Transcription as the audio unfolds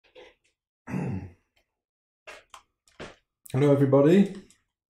Hello everybody.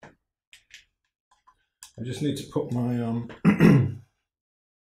 I just need to put my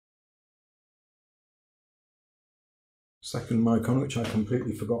second mic on, which I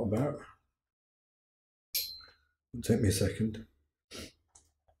completely forgot about. It'll take me a second.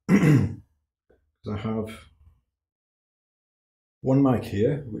 I have one mic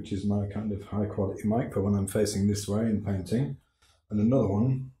here, which is my kind of high quality mic for when I'm facing this way in painting, and another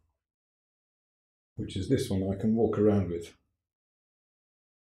one, which is this one I can walk around with,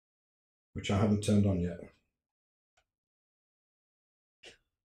 which I haven't turned on yet.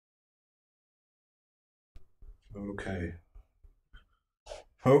 Okay.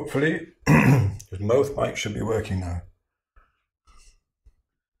 Hopefully, both mics should be working now.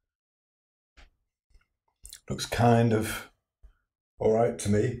 Looks kind of all right to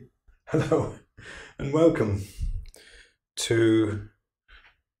me. Hello and welcome to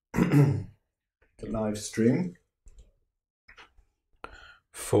the live stream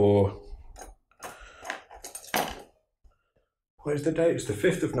for, where's the date? It's the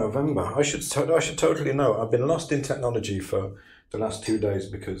 5th of November. I should totally know. I've been lost in technology for the last 2 days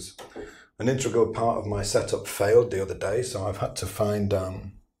because an integral part of my setup failed the other day, so I've had to find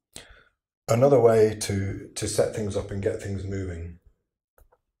another way to set things up and get things moving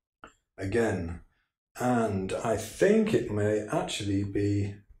again. And I think it may actually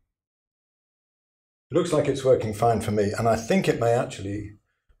be, it looks like it's working fine for me, and I think it may actually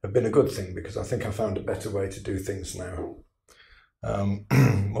have been a good thing because I think I found a better way to do things now.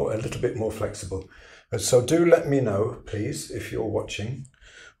 A little bit more flexible. So do let me know, please, if you're watching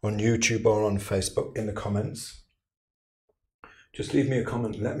on YouTube or on Facebook in the comments. Just leave me a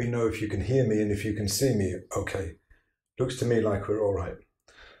comment and let me know if you can hear me and if you can see me okay. Looks to me like we're all right.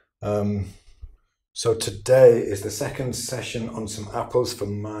 So today is the second session on some apples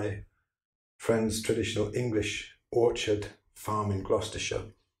from my friend's traditional English orchard farm in Gloucestershire.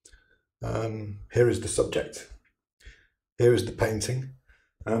 Here is the subject. Here is the painting.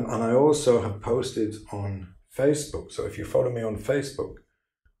 And I also have posted on Facebook. So if you follow me on Facebook,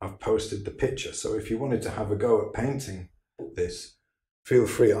 I've posted the picture. So if you wanted to have a go at painting this, feel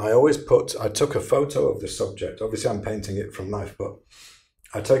free. I took a photo of the subject. Obviously I'm painting it from life, but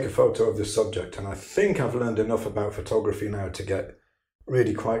I take a photo of the subject, and I think I've learned enough about photography now to get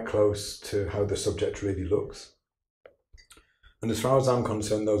really quite close to how the subject really looks. And as far as I'm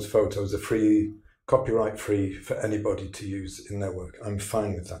concerned, those photos are free, copyright free for anybody to use in their work. I'm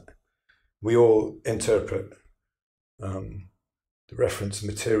fine with that. We all interpret the reference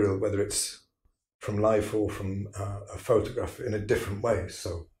material, whether it's from life or from a photograph, in a different way.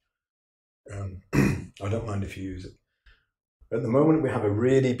 So I don't mind if you use it. At the moment we have a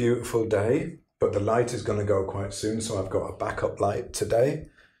really beautiful day, but the light is going to go quite soon. So I've got a backup light today.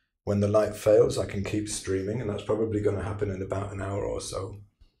 When the light fails, I can keep streaming, and that's probably going to happen in about an hour or so.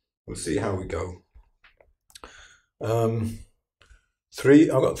 We'll see how we go. I've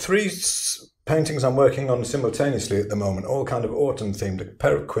got three paintings I'm working on simultaneously at the moment, all kind of autumn themed. A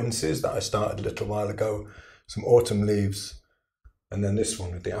pair of quinces that I started a little while ago, some autumn leaves, and then this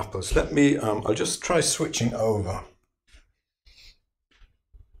one with the apples. Let me, I'll just try switching over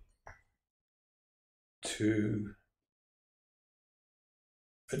to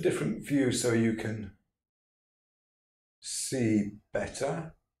a different view so you can see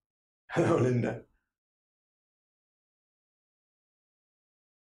better. Hello, Linda.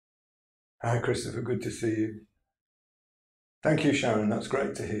 Hi, Christopher, good to see you. Thank you, Sharon, that's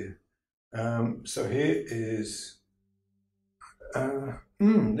great to hear. So here is,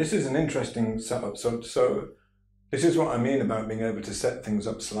 this is an interesting setup. So this is what I mean about being able to set things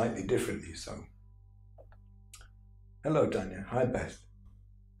up slightly differently. So, hello, Dania. Hi, Beth.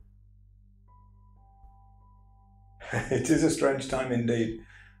 It is a strange time indeed.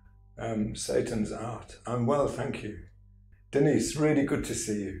 Satan's art. I'm well, thank you. Denise, really good to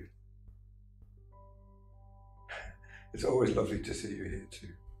see you. It's always lovely to see you here too.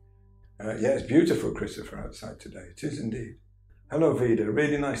 Yeah, it's beautiful, Christopher, outside today. It is indeed. Hello, Vida.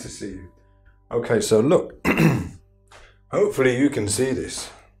 Really nice to see you. Okay, so look. Hopefully you can see this.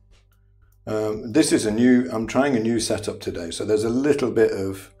 This is I'm trying a new setup today. So there's a little bit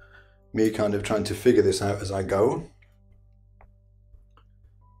of me kind of trying to figure this out as I go.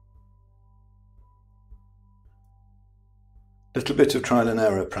 Little bit of trial and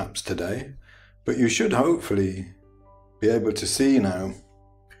error perhaps today, but you should hopefully be able to see now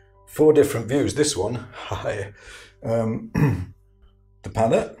 4 different views. This one, hi, the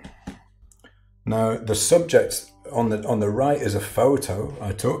palette. Now the subject on the right is a photo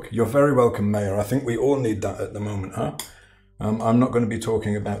I took. You're very welcome, Mayor. I think we all need that at the moment, huh? I'm not going to be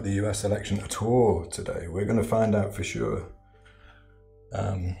talking about the US election at all today. We're going to find out for sure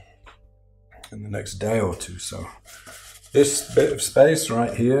in the next day or two. So this bit of space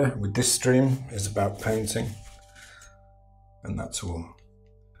right here with this stream is about painting, and that's all.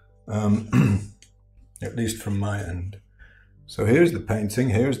 At least from my end. So here's the painting,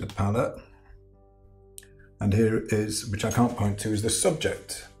 here's the palette, and here is, which I can't point to, is the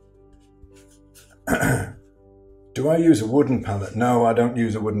subject. Do I use a wooden palette? No, I don't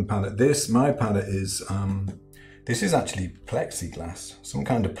use a wooden palette. My palette is, this is actually plexiglass, some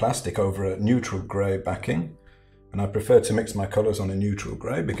kind of plastic over a neutral grey backing. And I prefer to mix my colours on a neutral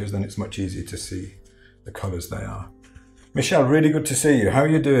grey because then it's much easier to see the colours they are. Michelle, really good to see you. How are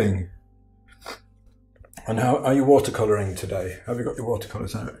you doing? And how are you watercolouring today? Have you got your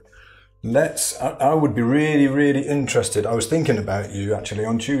watercolours out? I would be really, really interested. I was thinking about you actually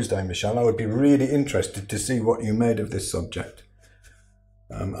on Tuesday, Michelle. I would be really interested to see what you made of this subject.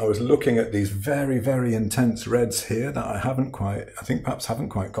 I was looking at these very, very intense reds here that I think perhaps haven't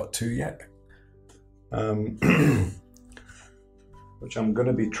quite got to yet. Which I'm going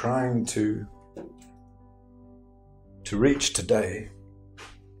to be trying to reach today.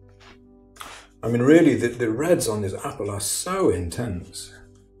 I mean, really, the reds on this apple are so intense.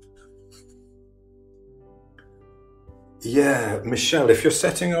 Yeah, Michelle, if you're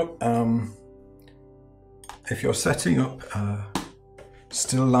setting up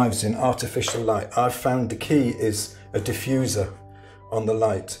still lives in artificial light, I've found the key is a diffuser on the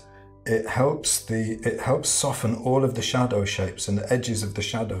light. It helps soften all of the shadow shapes and the edges of the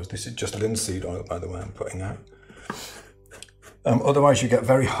shadows. This is just linseed oil, by the way, I'm putting out. Otherwise you get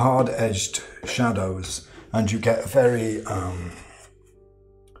very hard-edged shadows and you get very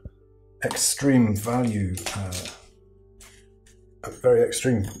extreme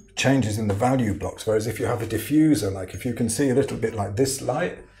changes in the value blocks. Whereas if you have a diffuser, like if you can see a little bit like this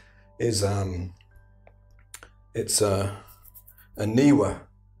light is, it's a Neewer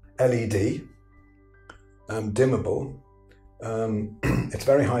LED, dimmable. It's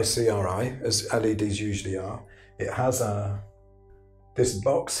very high CRI, as LEDs usually are. It has this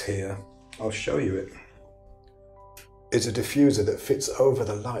box here, I'll show you it. It's a diffuser that fits over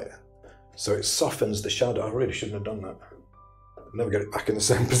the light, so it softens the shadow. I really shouldn't have done that. I'll never get it back in the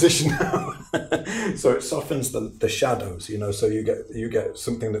same position now. So it softens the shadows, you know, so you get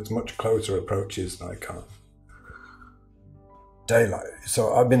something that's much closer approaches like daylight.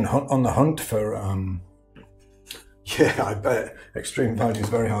 So I've been on the hunt for, yeah, I bet extreme value is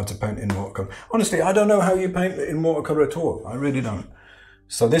very hard to paint in watercolor. Honestly, I don't know how you paint in watercolor at all. I really don't.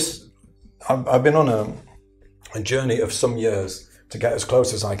 So I've been on a journey of some years to get as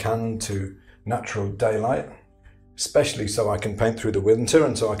close as I can to natural daylight, especially so I can paint through the winter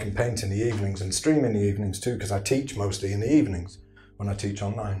and so I can paint in the evenings and stream in the evenings too, because I teach mostly in the evenings when I teach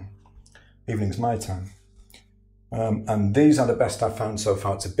online. Evenings my time. And these are the best I've found so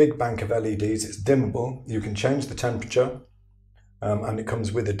far. It's a big bank of LEDs, it's dimmable, you can change the temperature, and it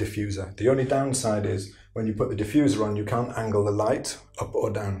comes with a diffuser. The only downside is when you put the diffuser on, you can't angle the light up or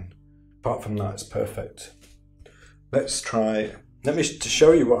down. Apart from that, it's perfect. Let me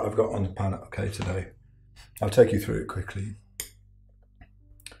show you what I've got on the palette, okay, today. I'll take you through it quickly.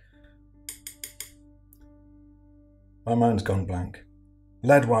 My mind's gone blank.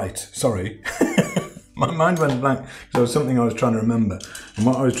 Lead white, sorry. My mind went blank because there was something I was trying to remember. And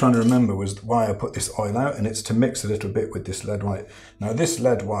what I was trying to remember was why I put this oil out, and it's to mix a little bit with this lead white. Now this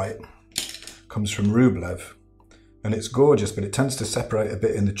lead white comes from Rublev, and it's gorgeous, but it tends to separate a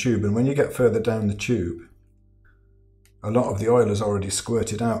bit in the tube. And when you get further down the tube, a lot of the oil is already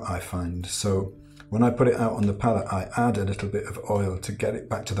squirted out, I find. So when I put it out on the palette, I add a little bit of oil to get it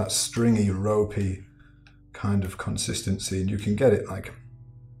back to that stringy, ropey kind of consistency. And you can get it like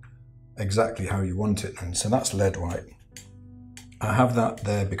exactly how you want it. And so that's lead white. I have that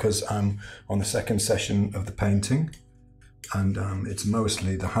there because I'm on the second session of the painting, and it's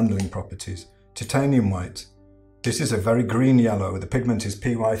mostly the handling properties. Titanium white. This is a very green yellow. The pigment is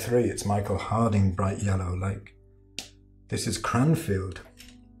PY3. It's Michael Harding Bright Yellow Lake. This is Cranfield,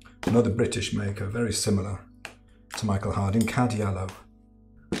 another British maker, very similar to Michael Harding, Cad Yellow.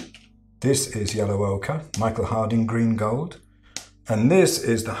 This is Yellow Ochre, Michael Harding Green Gold. And this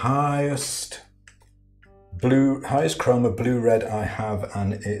is the highest chroma blue red I have,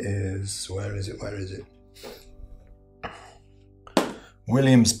 and it is, where is it?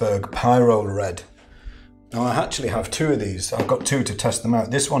 Williamsburg Pyrrole Red. Now I actually have two of these. I've got two to test them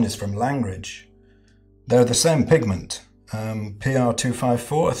out. This one is from Langridge. They're the same pigment,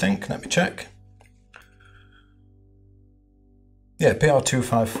 PR254 I think, let me check. Yeah,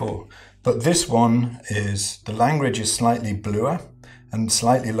 PR254. But this one is, the Langridge is slightly bluer and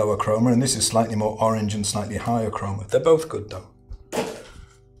slightly lower chroma, and this is slightly more orange and slightly higher chroma. They're both good though.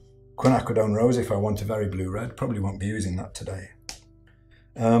 quinacridone rose if I want a very blue red. Probably won't be using that today.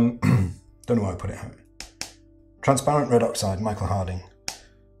 Don't know why I put it out. Transparent red oxide, Michael Harding.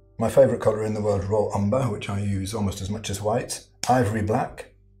 My favourite colour in the world, raw umber, which I use almost as much as white. Ivory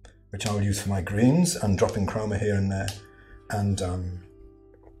black, which I will use for my greens and dropping chroma here and there. And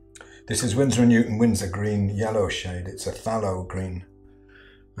this is Winsor & Newton Windsor green yellow shade. It's a phthalo green.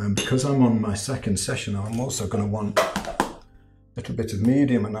 Because I'm on my second session, I'm also going to want a little bit of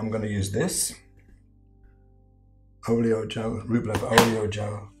medium, and I'm going to use this oleo gel, Rublev oleo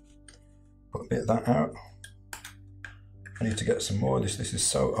gel. Put a bit of that out. I need to get some more of this. This is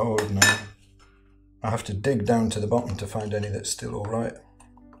so old now. I have to dig down to the bottom to find any that's still all right.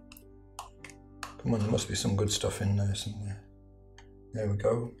 Come on, there must be some good stuff in there somewhere. There we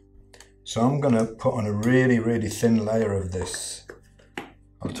go. So I'm going to put on a really, really thin layer of this.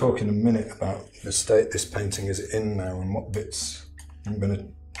 I'll talk in a minute about the state this painting is in now and what bits I'm going to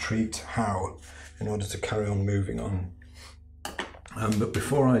treat how in order to carry on moving on. But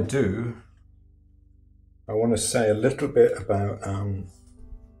before I do, I want to say a little bit about,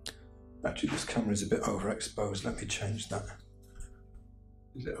 actually this camera is a bit overexposed, let me change that.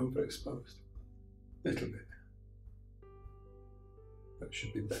 Is it overexposed? A little bit. That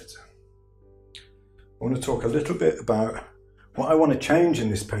should be better. I want to talk a little bit about what I want to change in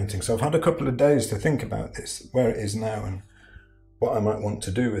this painting. So I've had a couple of days to think about this, where it is now and what I might want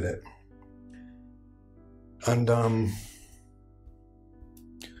to do with it. And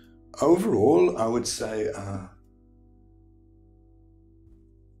overall, I would say I'm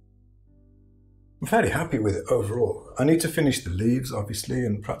fairly happy with it overall. I need to finish the leaves, obviously,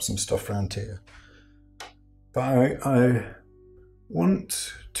 and perhaps some stuff around here. But I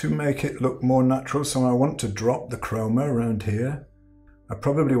want to make it look more natural, so I want to drop the chroma around here. I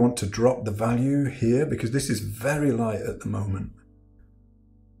probably want to drop the value here because this is very light at the moment.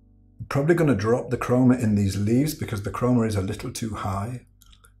 I'm probably going to drop the chroma in these leaves because the chroma is a little too high.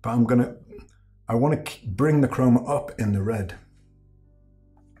 But I want to bring the chroma up in the red.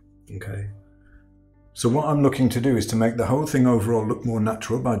 Okay. So what I'm looking to do is to make the whole thing overall look more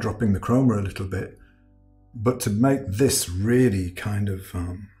natural by dropping the chroma a little bit. But to make this really kind of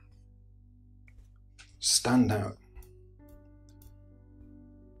stand out.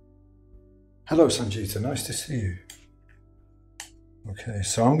 Hello Sanjita, nice to see you. Okay,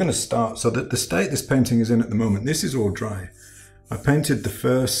 so I'm going to start, so that the state this painting is in at the moment, this is all dry. I painted the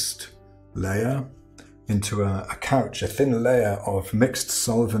first layer into a couch, a thin layer of mixed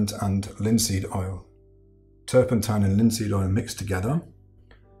solvent and linseed oil. Turpentine and linseed oil mixed together.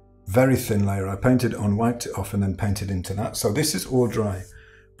 Very thin layer. I painted it on, wiped it off and then painted into that. So this is all dry.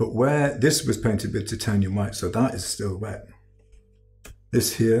 But where this was painted with titanium white, so that is still wet.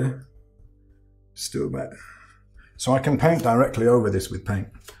 This here, still wet. So I can paint directly over this with paint.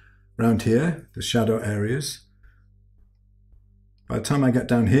 Around here, the shadow areas. By the time I get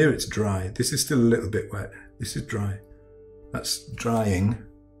down here, it's dry. This is still a little bit wet. This is dry. That's drying.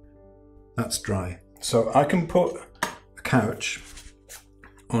 That's dry. So I can put a couch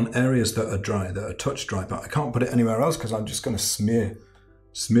on areas that are dry, that are touch dry, but I can't put it anywhere else because I'm just going to smear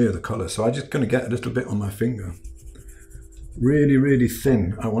the colour. So I'm just going to get a little bit on my finger. Really, really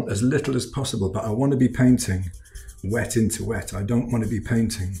thin. I want as little as possible, but I want to be painting wet into wet. I don't want to be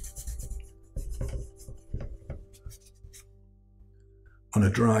painting on a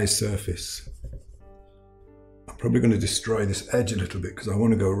dry surface. I'm probably going to destroy this edge a little bit because I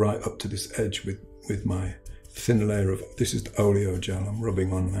want to go right up to this edge with my thin layer of, this is the oleo gel I'm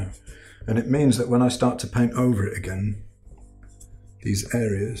rubbing on now. And it means that when I start to paint over it again, these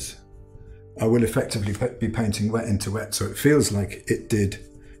areas, I will effectively be painting wet into wet. So it feels like it did,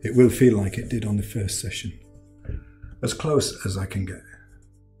 it will feel like it did on the first session. As close as I can get.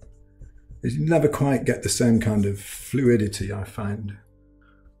 You never quite get the same kind of fluidity I find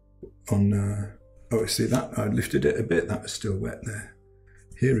on, oh see that, I lifted it a bit, that was still wet there.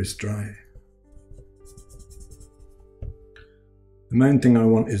 Here is dry. The main thing I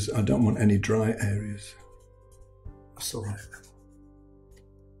want is, I don't want any dry areas. That's all right.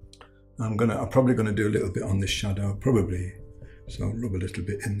 I'm probably gonna do a little bit on this shadow, probably. So I'll rub a little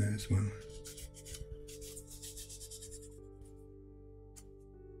bit in there as well.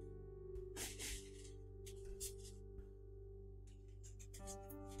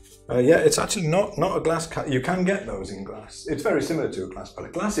 Yeah, it's actually not a glass cut. You can get those in glass. It's very similar to a glass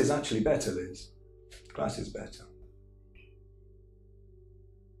palette. Glass is actually better, Liz. Glass is better.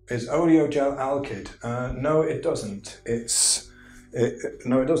 Is oleo gel alkyd? No, it doesn't.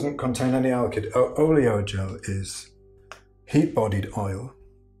 No, it doesn't contain any alkyd. Oleo gel is heat-bodied oil.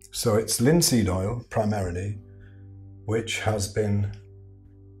 So it's linseed oil, primarily, which has been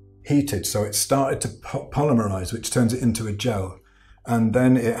heated, so it started to polymerize, which turns it into a gel. And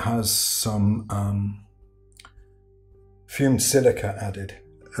then it has some fumed silica added,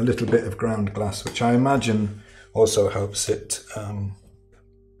 a little bit of ground glass, which I imagine also helps it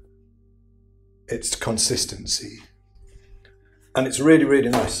its consistency. And it's really, really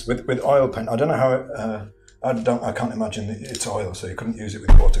nice with oil paint. I don't know how it, I can't imagine it's oil, so you couldn't use it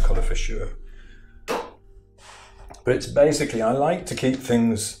with watercolor for sure. But it's basically, I like to keep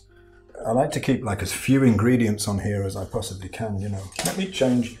like as few ingredients on here as I possibly can, you know. Let me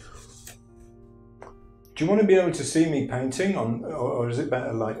change. Do you want to be able to see me painting on, or is it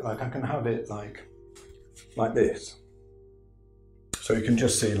better like I can have it like this? So you can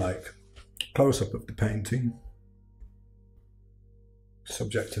just see like close up of the painting,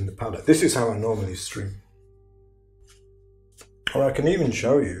 subject in the palette. This is how I normally stream. Or I can even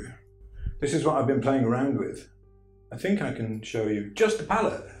show you. This is what I've been playing around with. I think I can show you just the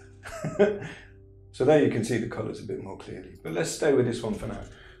palette. So there you can see the colours a bit more clearly. But let's stay with this one for now.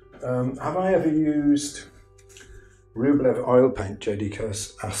 Have I ever used Rublev oil paint? JD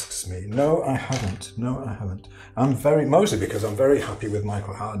Curse asks me. No, I haven't. No, I haven't. Mostly because I'm very happy with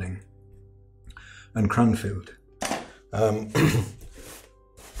Michael Harding and Cranfield. But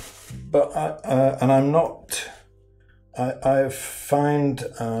I'm not. I find.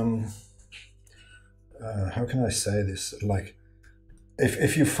 How can I say this? Like,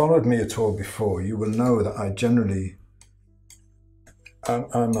 if you followed me at all before, you will know that I generally,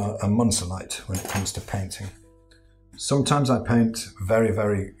 I'm a Munselite when it comes to painting. Sometimes I paint very,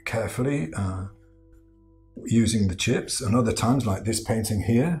 very carefully using the chips, and other times, like this painting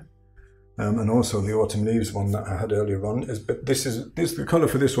here, and also the Autumn Leaves one that I had earlier on. But the colour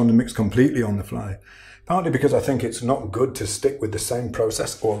for this one mixed completely on the fly, partly because I think it's not good to stick with the same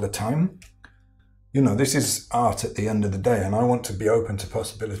process all the time. You know, this is art at the end of the day, and I want to be open to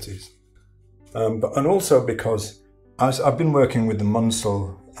possibilities. And also because I've been working with the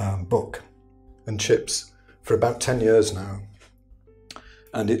Munsell book and chips for about 10 years now,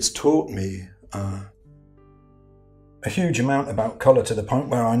 and it's taught me a huge amount about colour, to the point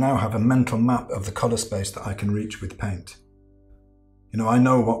where I now have a mental map of the colour space that I can reach with paint. You know, I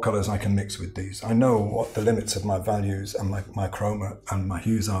know what colours I can mix with these. I know what the limits of my values and my chroma and my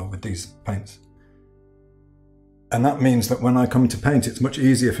hues are with these paints. And that means that when I come to paint, it's much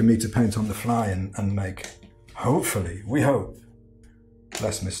easier for me to paint on the fly and make, hopefully, we hope,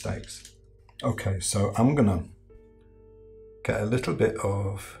 less mistakes. Okay, so I'm gonna get a little bit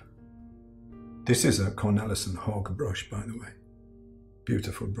of, this is a Cornelison Hog brush, by the way.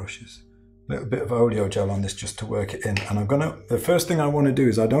 Beautiful brushes. A little bit of oleo gel on this just to work it in. And the first thing I want to do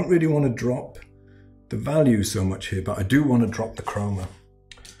is, I don't really want to drop the value so much here, but I do want to drop the chroma.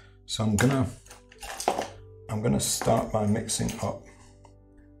 So I'm gonna start by mixing up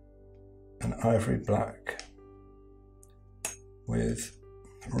an ivory black with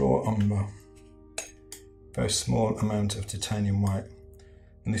raw umber, very small amount of titanium white,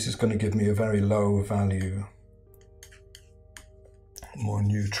 and this is going to give me a very low value, more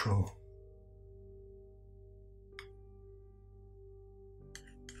neutral.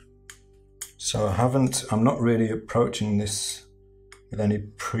 So I'm not really approaching this with any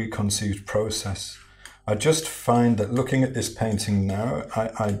preconceived process. I just find that looking at this painting now,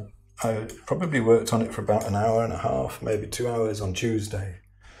 I probably worked on it for about an hour and a half, maybe 2 hours on Tuesday.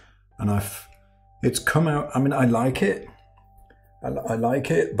 And it's come out, I mean, I like it. I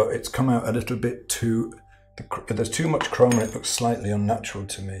like it, but it's come out a little bit too, there's too much chroma, it looks slightly unnatural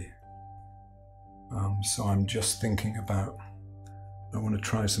to me. So I'm just thinking about, I want to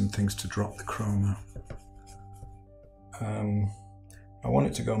try some things to drop the chroma. I want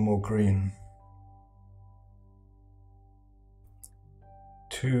it to go more green.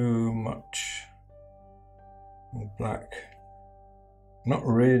 Too much more black. Not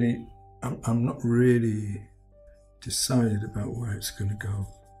really, I'm not really decided about where it's going to go.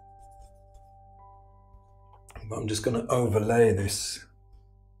 But I'm just going to overlay this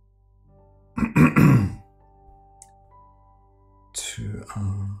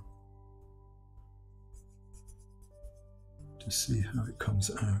to see how it comes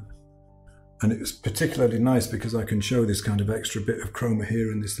out. And it's particularly nice because I can show this kind of extra bit of chroma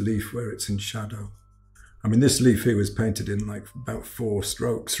here in this leaf where it's in shadow. I mean, this leaf here was painted in like about 4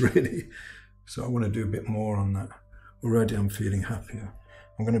 strokes, really. So I want to do a bit more on that. Already I'm feeling happier.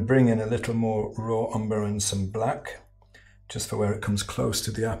 I'm going to bring in a little more raw umber and some black, just for where it comes close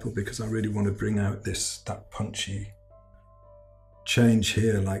to the apple, because I really want to bring out that punchy change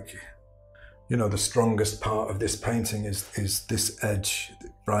here. Like, you know, the strongest part of this painting is this edge,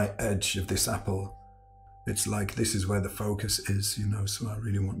 bright edge of this apple. it's like this is where the focus is, you know, so I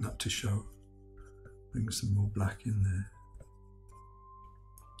really want that to show. Bring some more black in there.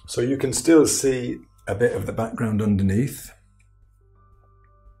 So you can still see a bit of the background underneath.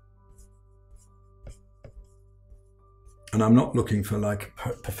 And I'm not looking for like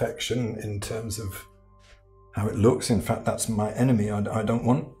perfection in terms of how it looks. In fact, that's my enemy. I don't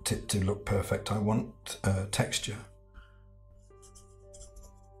want it to look perfect. I want texture.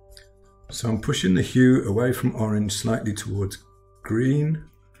 So I'm pushing the hue away from orange slightly towards green,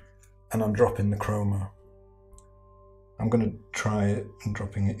 and I'm dropping the chroma. I'm going to try it and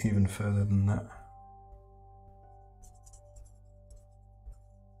dropping it even further than that.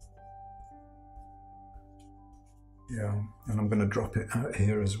 Yeah, and I'm going to drop it out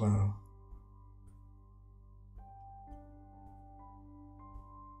here as well.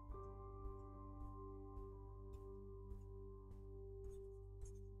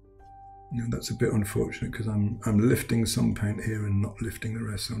 Now that's a bit unfortunate because I'm lifting some paint here and not lifting the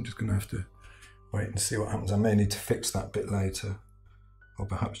rest, so I'm just going to have to wait and see what happens. I may need to fix that bit later, or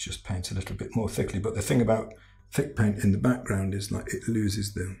perhaps just paint a little bit more thickly. But the thing about thick paint in the background is like it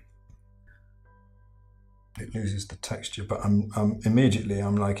loses the texture. But I'm immediately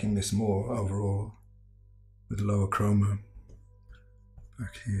liking this more overall with lower chroma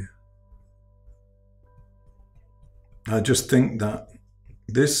back here. I just think that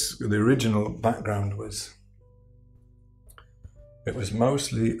the original background was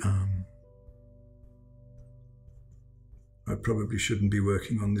mostly I probably shouldn't be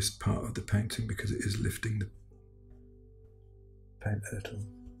working on this part of the painting because it is lifting the paint a little.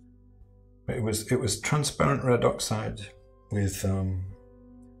 But it was transparent red oxide with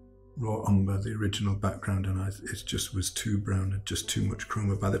raw umber, the original background, and it just was too brown and just too much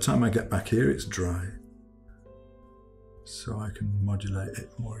chroma. By the time I get back here, it's dry, so I can modulate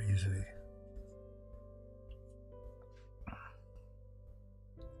it more easily.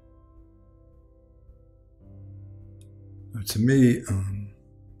 Now, to me,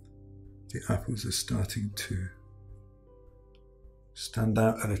 the apples are starting to stand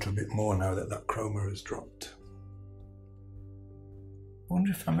out a little bit more now that that chroma has dropped. I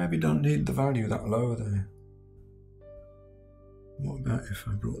wonder if I maybe don't need the value that low there. What about if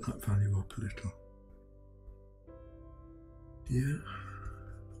I brought that value up a little? Yeah.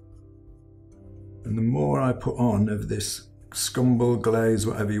 And the more I put on of this scumble, glaze,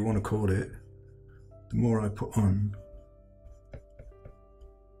 whatever you want to call it, the more I put on,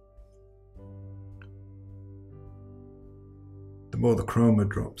 the more the chroma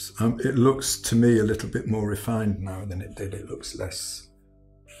drops. It looks to me a little bit more refined now than it did. It looks less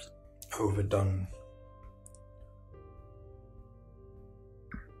overdone.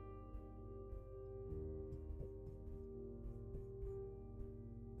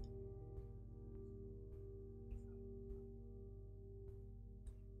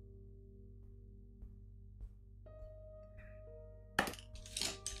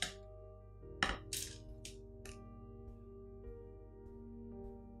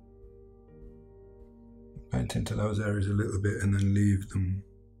 Paint into those areas a little bit and then leave them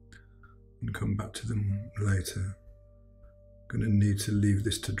and come back to them later. I'm going to need to leave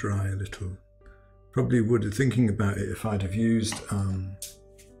this to dry a little. Probably would, thinking about it, if I'd have used,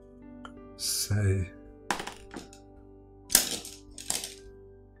 say,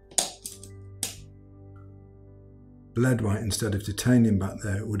 lead white instead of titanium back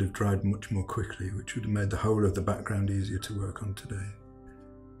there, it would have dried much more quickly, which would have made the whole of the background easier to work on today.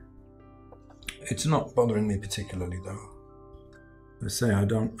 It's not bothering me particularly though. I say I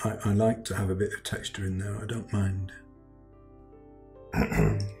like to have a bit of texture in there. I don't mind.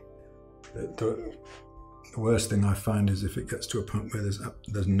 The worst thing I find is if it gets to a point where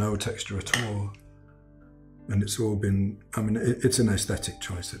there's no texture at all, and it's all been. I mean, it's an aesthetic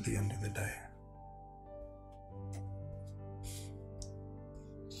choice at the end of the day.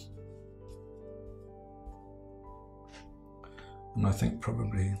 And I think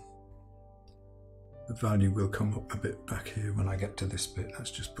probably the value will come up a bit back here when I get to this bit.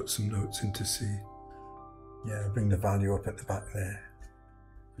 Let's just put some notes in to see. Yeah, bring the value up at the back there,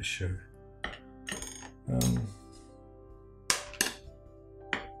 for sure.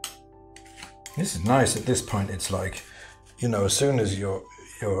 This is nice at this point. It's like, you know, as soon as you're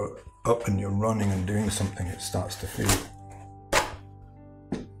up and you're running and doing something, it starts to feel like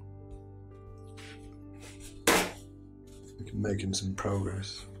you're making some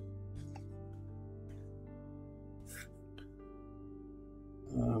progress.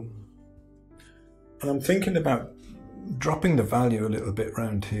 And I'm thinking about dropping the value a little bit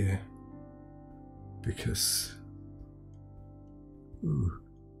around here because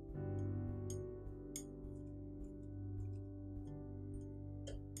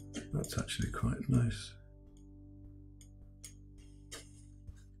That's actually quite nice.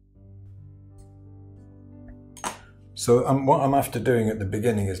 So what I'm after doing at the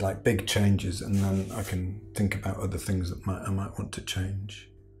beginning is like big changes, and then I can think about other things that I might want to change.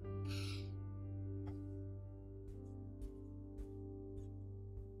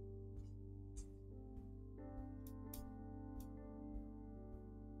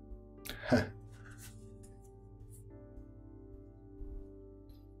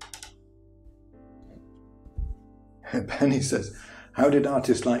 Benny says, how did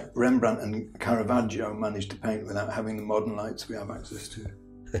artists like Rembrandt and Caravaggio manage to paint without having the modern lights we have access to?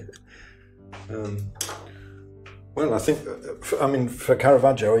 Well, I think, for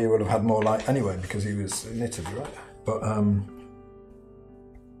Caravaggio, he would have had more light anyway because he was in Italy, right? But,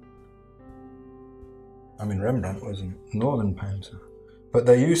 Rembrandt was a northern painter. But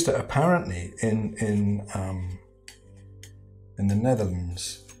they used to, apparently, in the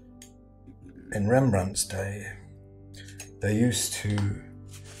Netherlands, in Rembrandt's day, they used to,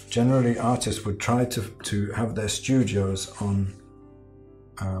 generally artists would try to have their studios on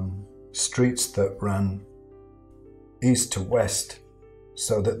streets that ran east to west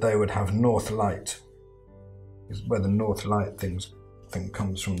so that they would have north light. Is where the north light thing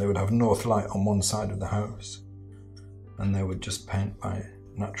comes from. They would have north light on one side of the house and they would just paint by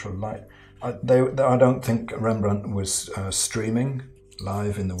natural light. I don't think Rembrandt was streaming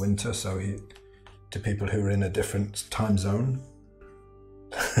live in the winter, so to people who were in a different time zone.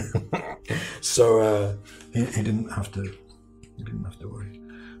 So he didn't have to worry.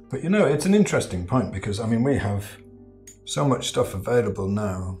 But it's an interesting point because we have so much stuff available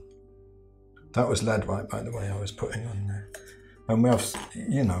now. That was lead white, by the way, I was putting on there. And we have,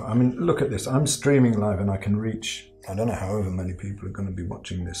 look at this. I'm streaming live and I can reach, I don't know however many people are going to be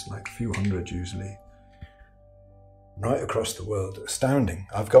watching this, like a few hundred usually, right across the world. Astounding.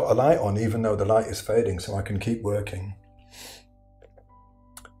 I've got a light on even though the light is fading, so I can keep working.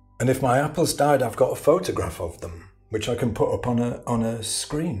 And if my apples died, I've got a photograph of them, which I can put up on a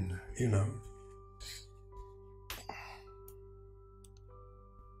screen,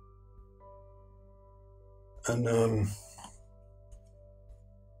 And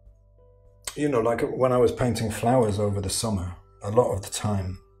like when I was painting flowers over the summer, a lot of the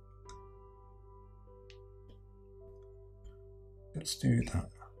time. Let's do that.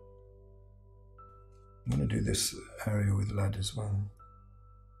 I'm going to do this area with lead as well.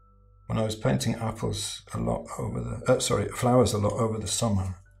 When I was painting apples a lot flowers a lot over the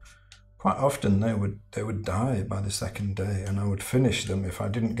summer, quite often they would die by the second day, and I would finish them if I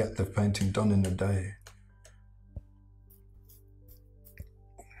didn't get the painting done in a day.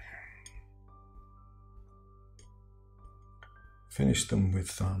 Finish them with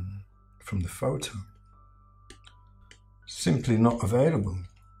from the photo. Simply not available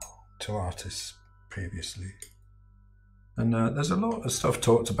to artists previously. And there's a lot of stuff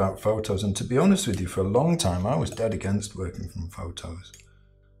talked about photos, and to be honest with you, for a long time I was dead against working from photos.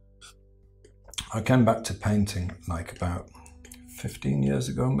 I came back to painting like about 15 years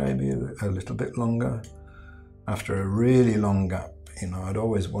ago, maybe a little bit longer, after a really long gap. I'd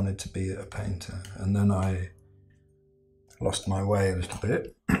always wanted to be a painter, and then I lost my way a little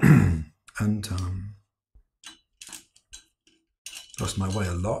bit and lost my way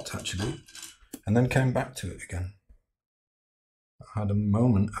a lot actually, and then came back to it again. I had a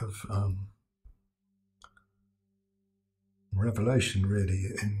moment of revelation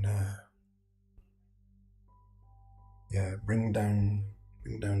really in bring down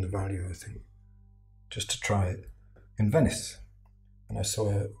the value, I think, just to try it in Venice. And I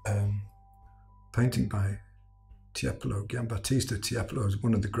saw a painting by Tiepolo. Giambattista Tiepolo is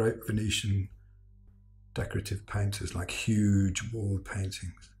one of the great Venetian decorative painters, like huge wall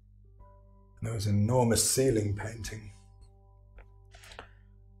paintings. And there was an enormous ceiling painting.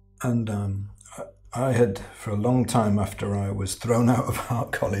 And I had, for a long time after I was thrown out of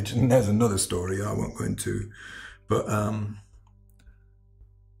art college, and there's another story I won't go into, but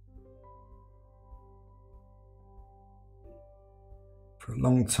for a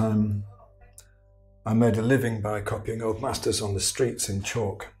long time I made a living by copying old masters on the streets in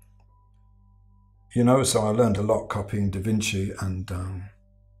chalk. So I learned a lot copying Da Vinci and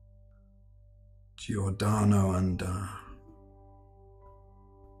Giordano and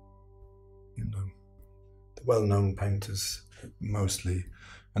the well-known painters mostly.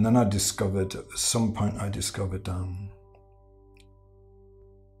 And then at some point I discovered I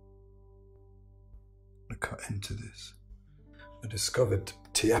cut into this. I discovered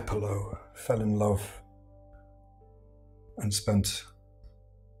Tiepolo, fell in love, and spent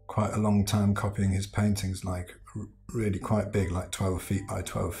quite a long time copying his paintings, like really quite big, like 12 feet by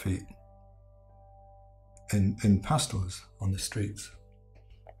 12 feet, in pastels on the streets.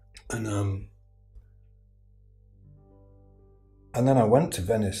 And then I went to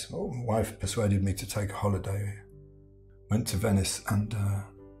Venice. My wife persuaded me to take a holiday. Went to Venice and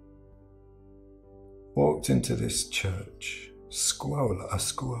walked into this church, a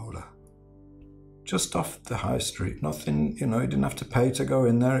scuola, just off the high street. Nothing, you know, you didn't have to pay to go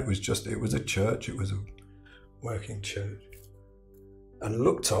in there. It was a church. It was a working church. And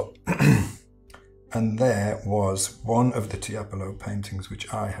looked up, and there was one of the Tiepolo paintings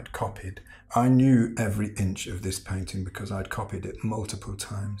which I had copied. I knew every inch of this painting because I'd copied it multiple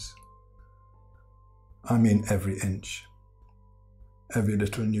times. I mean every inch, every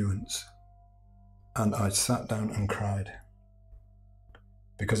little nuance. And I sat down and cried.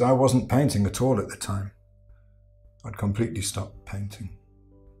 Because I wasn't painting at all at the time. I'd completely stopped painting.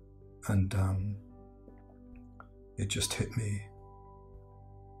 And it just hit me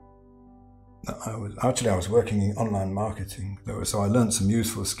that I was working in online marketing, so I learned some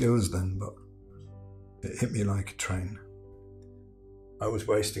useful skills then, but it hit me like a train. I was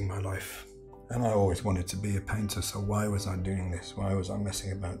wasting my life, and I always wanted to be a painter, so why was I doing this? Why was I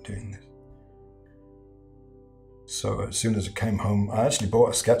messing about doing this? So as soon as I came home, I actually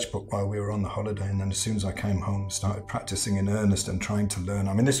bought a sketchbook while we were on the holiday, and then as soon as I came home, started practicing in earnest and trying to learn.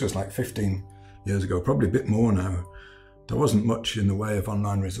 I mean, this was like 15 years ago, probably a bit more now. There wasn't much in the way of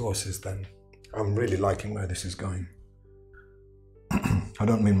online resources then. I'm really liking where this is going. I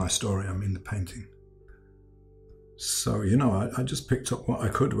don't mean my story, I mean the painting. So, you know, I just picked up what I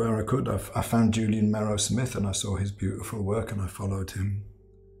could, where I could. I found Julian Merrow Smith and I saw his beautiful work and I followed him.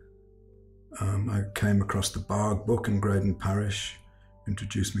 I came across the Barg book, and Graydon Parish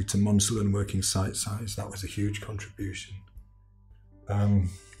introduced me to Munsell and working sight size. That was a huge contribution. And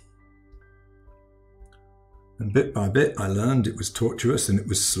bit by bit I learned. It was tortuous and it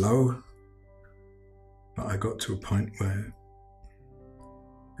was slow. But I got to a point where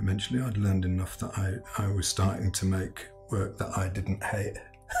eventually I'd learned enough that I was starting to make work that I didn't hate.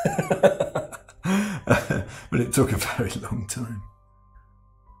 But it took a very long time.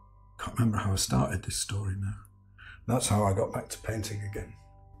 Can't remember how I started this story now. That's how I got back to painting again.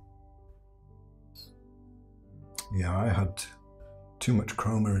 Yeah, I had too much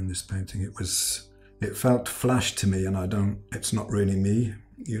chroma in this painting. It felt flash to me, and it's not really me,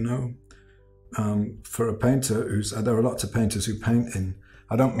 you know. For a painter there are lots of painters who paint in,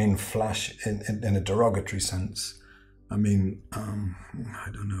 I don't mean flash in a derogatory sense. I mean,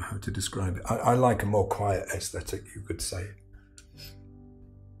 I don't know how to describe it. I like a more quiet aesthetic, you could say.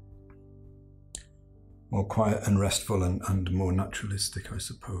 More quiet and restful and more naturalistic, I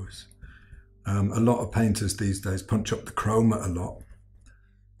suppose. A lot of painters these days punch up the chroma a lot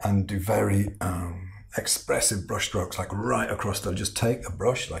and do very expressive brushstrokes, like right across. They'll just take a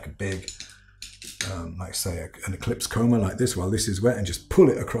brush, like a big, like say an eclipse coma like this, while this is wet, and just pull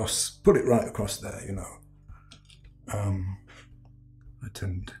it right across there, you know. I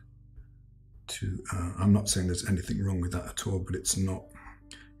tend to, I'm not saying there's anything wrong with that at all, but it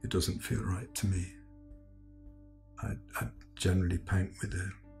doesn't feel right to me. I generally paint with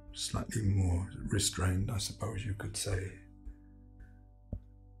a slightly more restrained, I suppose you could say,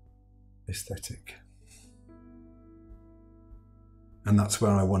 aesthetic. And that's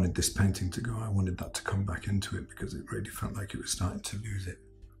where I wanted this painting to go. I wanted that to come back into it because it really felt like it was starting to lose it.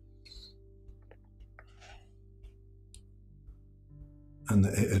 And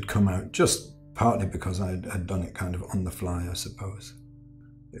it had come out just partly because I had done it kind of on the fly, I suppose.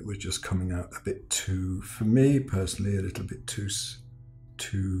 It was just coming out a bit too, for me personally, a little bit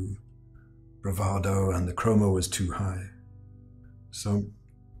too bravado, and the chroma was too high. So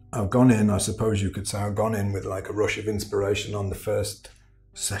I've gone in, I suppose you could say, I've gone in with like a rush of inspiration on the first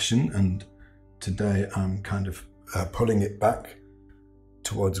session, and today I'm kind of pulling it back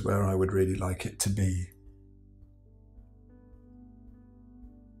towards where I would really like it to be.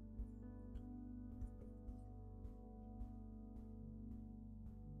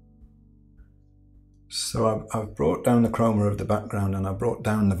 So I've brought down the chroma of the background, and I brought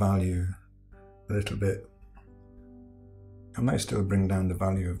down the value a little bit. I may still bring down the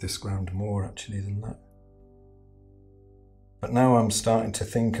value of this ground more actually than that. But now I'm starting to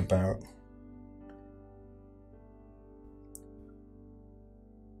think about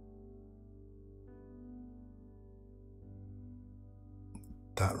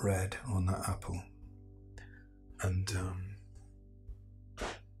that red on that apple. And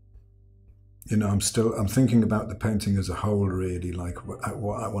you know, I'm thinking about the painting as a whole, really, like what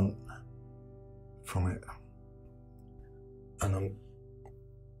I want from it. And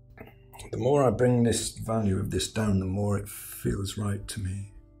the more I bring this value of this down, the more it feels right to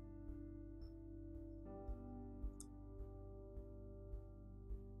me.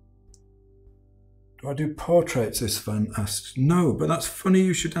 Do I do portraits, this fan asks? No, but that's funny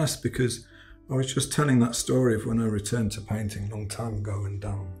you should ask, because I was just telling that story of when I returned to painting a long time ago, and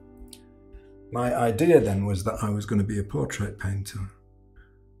my idea then was that I was going to be a portrait painter.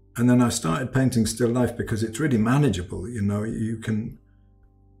 And then I started painting still life because it's really manageable. You know, you can,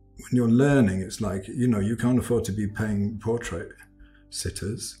 when you're learning, it's like, you know, you can't afford to be paying portrait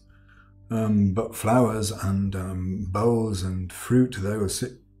sitters. But flowers and bowls and fruit, they will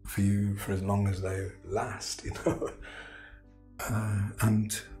sit for you for as long as they last, you know.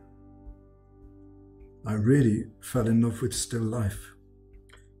 And I really fell in love with still life.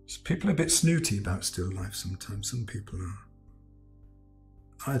 People are a bit snooty about still life sometimes, some people are.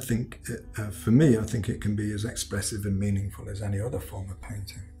 I think, for me, I think it can be as expressive and meaningful as any other form of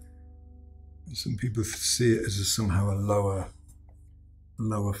painting. Some people see it as somehow a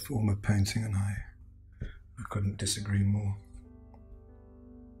lower form of painting, and I couldn't disagree more.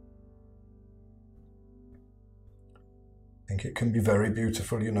 I think it can be very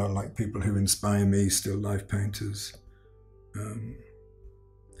beautiful, you know, like people who inspire me, still life painters.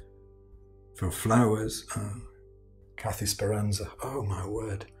 For flowers, Kathy Speranza, oh my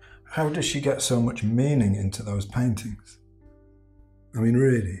word, how does she get so much meaning into those paintings? I mean,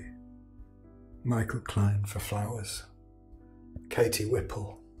 really. Michael Klein for flowers. Katie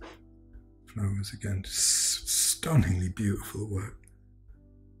Whipple, flowers again, stunningly beautiful work.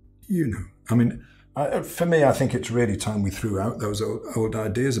 You know, I mean, for me, I think it's really time we threw out those old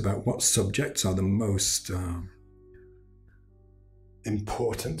ideas about what subjects are the most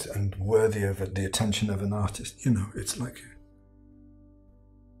important and worthy of the attention of an artist. You know, it's like,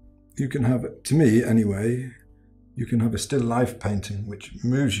 you can have, to me anyway, you can have a still life painting which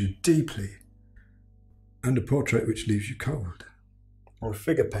moves you deeply, and a portrait which leaves you cold, or a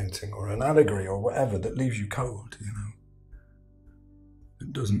figure painting, or an allegory, or whatever that leaves you cold, you know.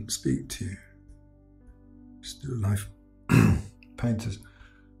 It doesn't speak to you. Still life painters,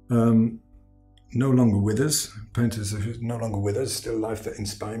 no longer with us. Painters are no longer with us. Still life that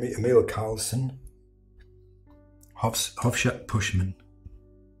inspire me. Emil Carlsen, Hovshet Pushman.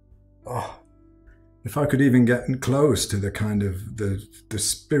 Oh, if I could even get close to the kind of the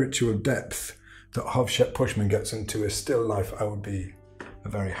spiritual depth that Hovshet Pushman gets into a still life, I would be a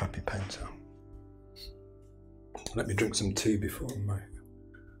very happy painter. Let me drink some tea before my...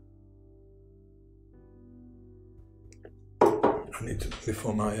 I need to,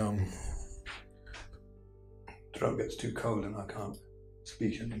 before my throat gets too cold and I can't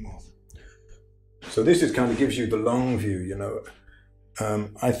speak anymore. So this is kind of gives you the long view, you know.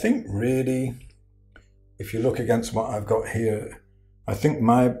 I think really, if you look against what I've got here, I think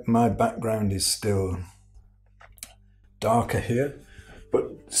my background is still darker here, but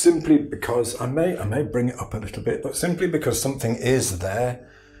simply because I may bring it up a little bit, but simply because something is there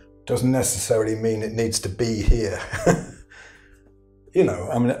doesn't necessarily mean it needs to be here. You know,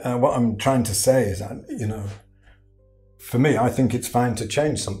 I mean, what I'm trying to say is that, you know, for me, I think it's fine to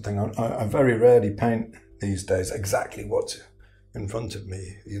change something. I very rarely paint these days exactly what's in front of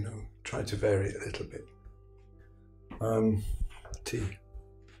me, you know, try to vary it a little bit. Tea.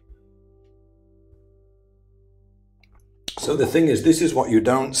 So the thing is, this is what you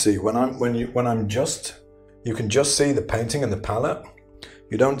don't see you can just see the painting and the palette.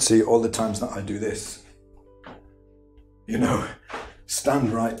 You don't see all the times that I do this. You know,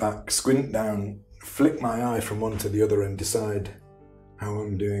 stand right back, squint down, flick my eye from one to the other and decide how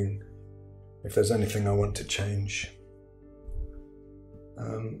I'm doing, if there's anything I want to change.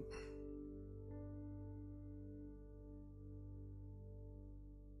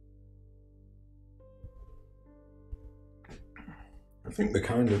 I think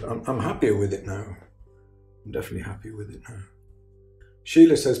I'm happier with it now. I'm definitely happy with it now.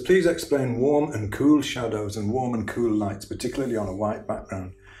 Sheila says, please explain warm and cool shadows and warm and cool lights, particularly on a white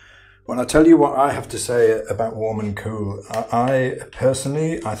background. When I tell you what I have to say about warm and cool, I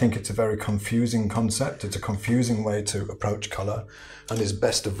personally think it's a very confusing concept. It's a confusing way to approach colour and is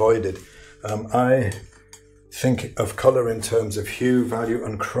best avoided. I think of colour in terms of hue, value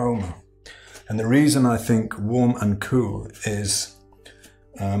and chroma. And the reason I think warm and cool is,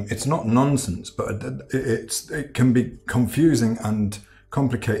 it's not nonsense, but it can be confusing and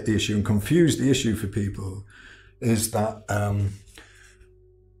complicate the issue and confuse the issue for people, is that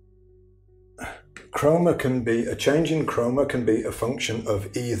chroma can be, a change in chroma can be a function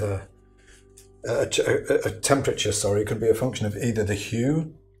of either, a temperature, sorry, could be a function of either the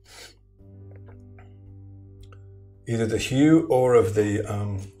hue or of the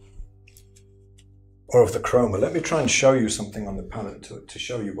or of the chroma. Let me try and show you something on the palette to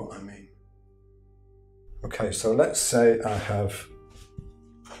show you what I mean. Okay, so let's say I have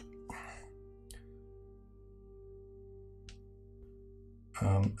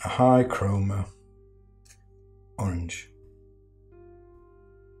a high chroma orange.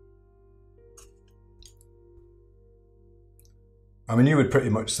 I mean, you would pretty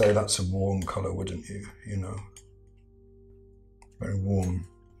much say that's a warm color, wouldn't you? You know, very warm.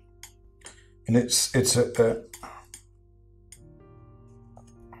 And it's a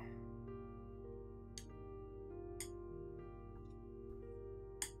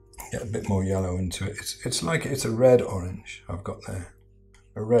get a bit more yellow into it. It's like it's a red orange I've got there,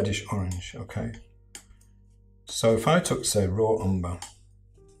 a reddish orange. Okay. So if I took, say, raw umber,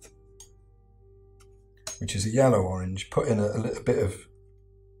 which is a yellow orange, put in a little bit of,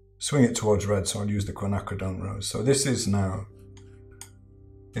 swing it towards red, so I'll use the quinacridone rose. So this is now,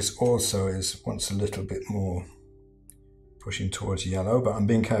 this also wants a little bit more pushing towards yellow, but I'm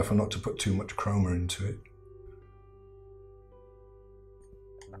being careful not to put too much chroma into it.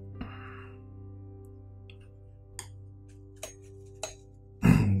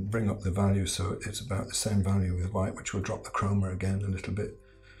 Bring up the value so it's about the same value with white, which will drop the chroma again a little bit.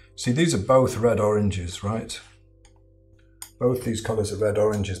 See, these are both red oranges, right? Both these colors are red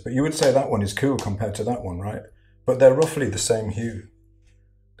oranges, but you would say that one is cool compared to that one, right? But they're roughly the same hue.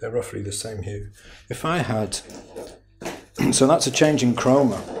 They're roughly the same hue. If I had, so that's a change in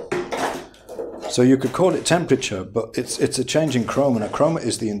chroma. So you could call it temperature, but it's a change in chroma. Now, chroma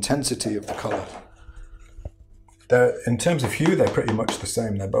is the intensity of the color. In terms of hue, they're pretty much the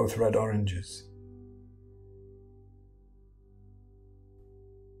same. They're both red oranges.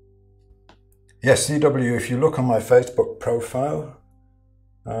 Yes, CW, if you look on my Facebook profile,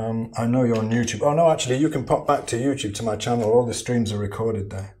 I know you're on YouTube. Oh no, actually you can pop back to YouTube to my channel. All the streams are recorded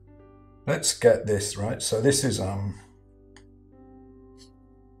there. Let's get this right. So this is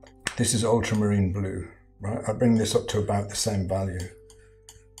ultramarine blue, right? I bring this up to about the same value.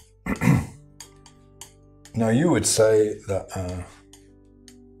 Now you would say that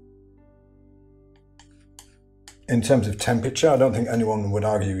in terms of temperature, I don't think anyone would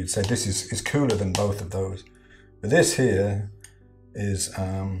argue. You'd say this is cooler than both of those. But this here is,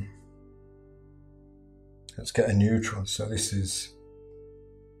 let's get a neutral. So this is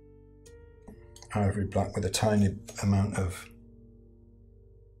ivory black with a tiny amount of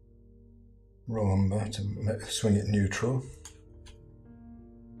raw umber to swing it neutral.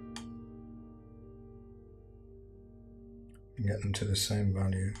 And get them to the same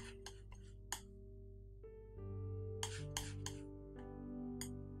value.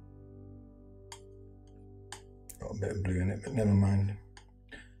 Got a bit of blue in it, but never mind.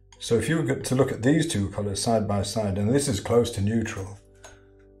 So if you were to look at these two colors side by side, and this is close to neutral,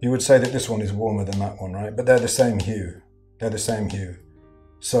 you would say that this one is warmer than that one, right? But they're the same hue. They're the same hue.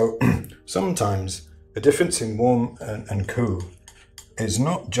 So sometimes a difference in warm and cool is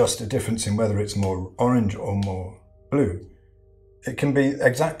not just a difference in whether it's more orange or more blue. It can be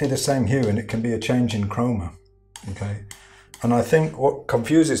exactly the same hue, and it can be a change in chroma, okay? And I think what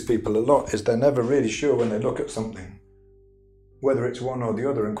confuses people a lot is they're never really sure when they look at something, whether it's one or the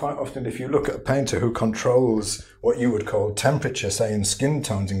other. And quite often, if you look at a painter who controls what you would call temperature, say in skin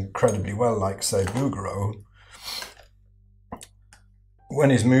tones incredibly well, like say Bouguereau,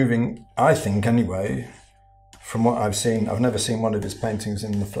 when he's moving, I think anyway, from what I've seen, I've never seen one of his paintings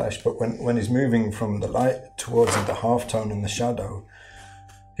in the flesh, but when he's moving from the light towards the halftone and the shadow,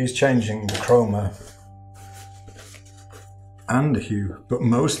 he's changing the chroma and the hue, but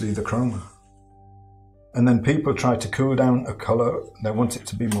mostly the chroma. And then people try to cool down a color. They want it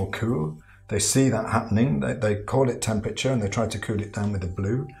to be more cool. They see that happening. They call it temperature, and they try to cool it down with the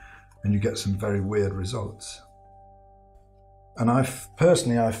blue, and you get some very weird results. And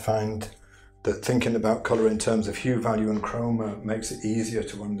personally, I find that thinking about color in terms of hue, value, and chroma makes it easier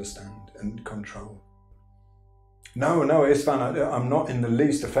to understand and control. No, Isfan, I'm not in the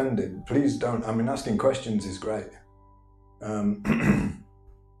least offended. Please don't. I mean, asking questions is great. And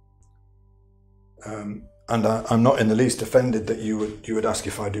I'm not in the least offended that you would ask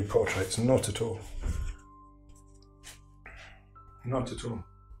if I do portraits. Not at all. Not at all.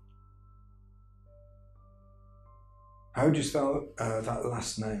 How would you spell that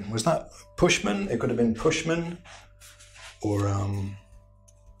last name? Was that Pushman? It could have been Pushman, or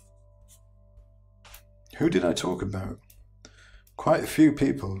who did I talk about? Quite a few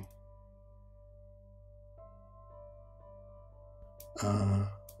people.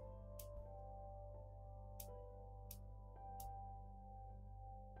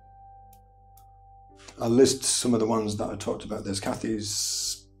 I'll list some of the ones that I talked about. There's Kathy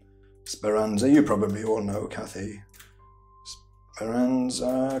Speranza, you probably all know Kathy.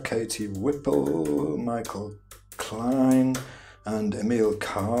 Speranza, Katie Whipple, Michael Klein, and Emil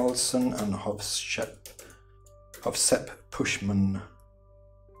Carlson, and Hovsep Pushman.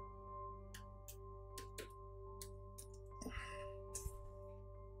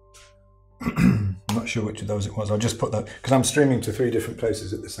 I'm not sure which of those it was. I'll just put that, because I'm streaming to 3 different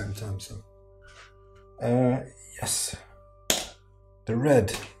places at the same time. So, yes, the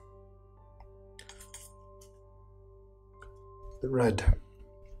red. The red.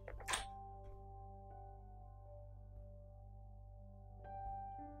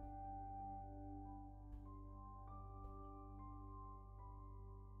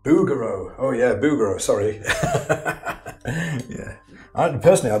 Bouguereau. Oh yeah, Bouguereau, sorry. Yeah.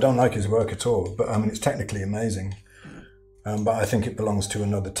 Personally, I don't like his work at all, but I mean, it's technically amazing. But I think it belongs to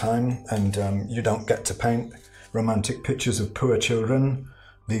another time, and you don't get to paint romantic pictures of poor children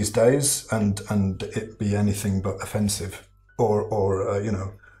these days and it be anything but offensive. Or you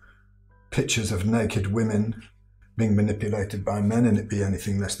know, pictures of naked women being manipulated by men and it be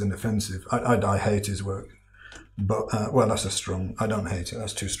anything less than offensive. I hate his work. But, well, that's I don't hate it,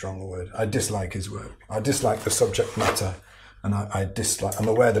 that's too strong a word. I dislike his work. I dislike the subject matter, and I'm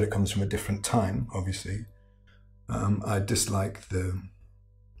aware that it comes from a different time, obviously. I dislike the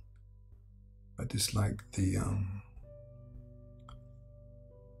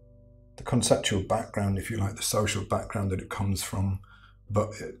conceptual background, if you like, the social background that it comes from.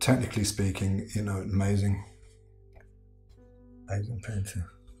 But technically speaking, you know, amazing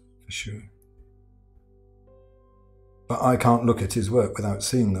painter, for sure. But I can't look at his work without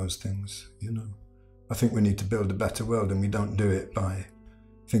seeing those things, you know. I think we need to build a better world, and we don't do it by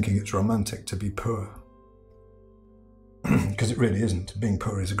thinking it's romantic to be poor. Because it really isn't. Being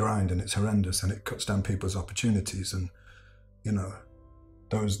poor is a grind, and it's horrendous, and it cuts down people's opportunities. And, you know,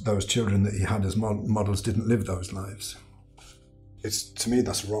 those children that he had as models didn't live those lives. To me,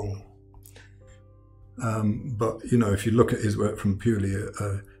 that's wrong. But, you know, if you look at his work from purely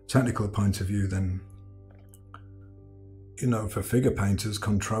a technical point of view, then, you know, for figure painters,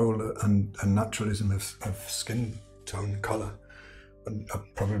 control and naturalism of skin tone, colour,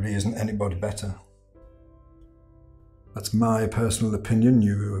 probably isn't anybody better. That's my personal opinion.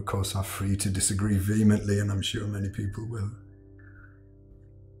 You, of course, are free to disagree vehemently, and I'm sure many people will.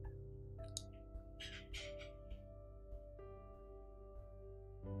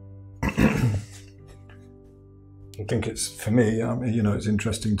 I think it's, for me, you know, it's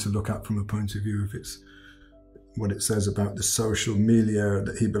interesting to look at from a point of view of what it says about the social milieu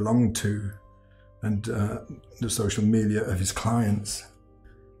that he belonged to, and the social milieu of his clients,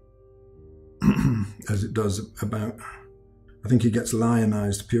 as it does about, I think he gets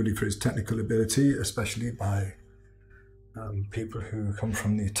lionized purely for his technical ability, especially by people who come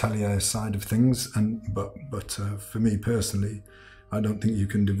from the atelier side of things. But for me personally, I don't think you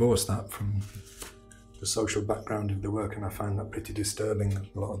can divorce that from the social background of the work, and I find that pretty disturbing a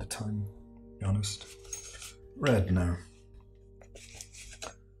lot of the time, to be honest. Red now.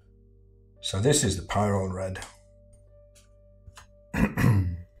 So this is the Pyrrole red.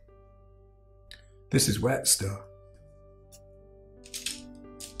 This is wet still.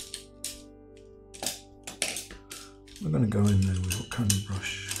 We're going to go in there with what kind of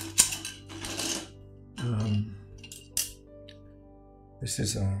brush? This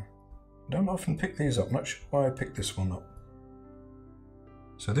is I don't often pick these up. Not sure why I picked this one up.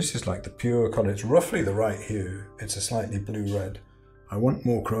 So this is like the pure colour. It's roughly the right hue. It's a slightly blue-red. I want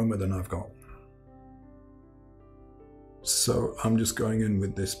more chroma than I've got. So I'm just going in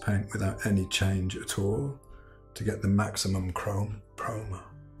with this paint without any change at all to get the maximum chroma.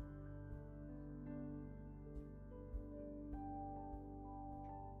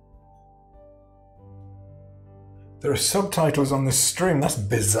 There are subtitles on this stream. That's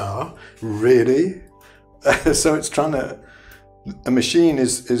bizarre. Really? So it's trying to... A machine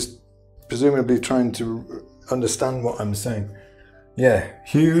is presumably trying to understand what I'm saying. Yeah,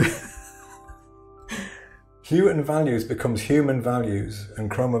 hue and values becomes human values, and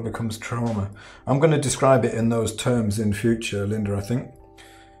chroma becomes trauma. I'm going to describe it in those terms in future, Linda, I think.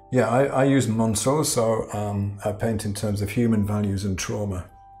 Yeah, I use Monsell, so I paint in terms of human values and trauma,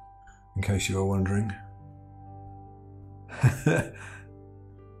 in case you were wondering.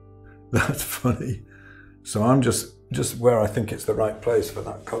 That's funny. So I'm just where I think it's the right place for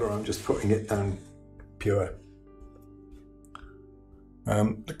that colour, I'm just putting it down pure.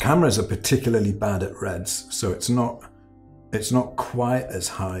 The cameras are particularly bad at reds, so it's not quite as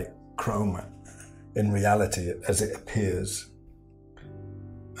high chroma in reality as it appears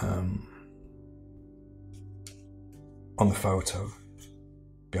on the photo, to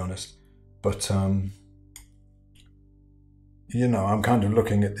be honest. But you know, I'm kind of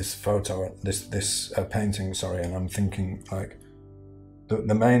looking at this photo, this painting, sorry, and I'm thinking like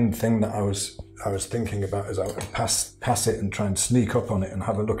the main thing that I was thinking about is I would pass it and try and sneak up on it and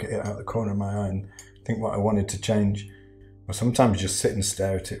have a look at it out the corner of my eye and think what I wanted to change. Or sometimes just sit and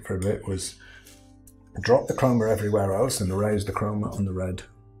stare at it for a bit, was drop the chroma everywhere else and erase the chroma on the red.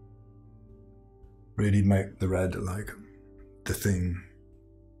 Really make the red like the theme.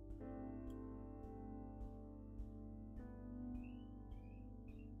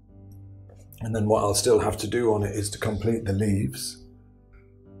 And then what I'll still have to do on it is to complete the leaves.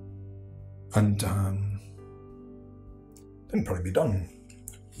 And then probably be done.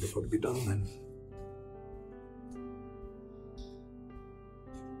 It'll probably be done then.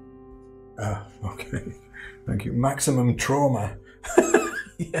 Ah, okay. Thank you. Maximum trauma.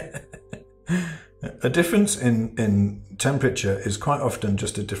 Yeah. A difference in temperature is quite often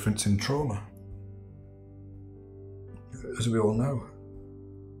just a difference in trauma, as we all know.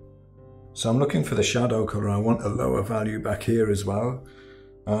 So I'm looking for the shadow color. I want a lower value back here as well.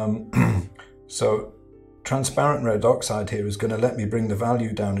 So transparent red oxide here is going to let me bring the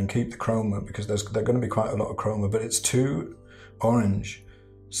value down and keep the chroma, because there's going to be quite a lot of chroma, but it's too orange.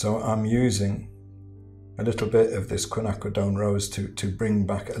 So I'm using a little bit of this quinacridone rose to bring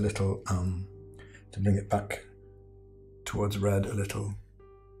back a little, to bring it back towards red a little.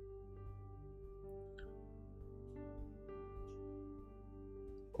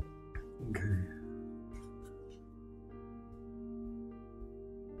 Okay.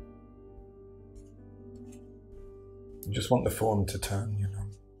 You just want the form to turn, you know.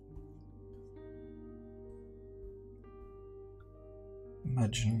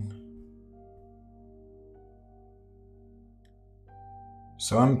 Imagine.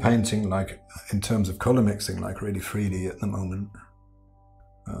 So I'm painting like, in terms of color mixing, like really freely at the moment.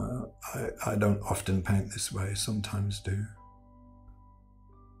 I don't often paint this way, sometimes do.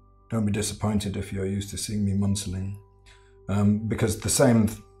 Don't be disappointed if you're used to seeing me munceling, because the same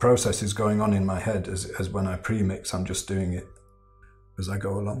process is going on in my head as when I pre-mix. I'm just doing it as I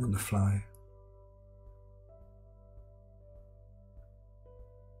go along on the fly.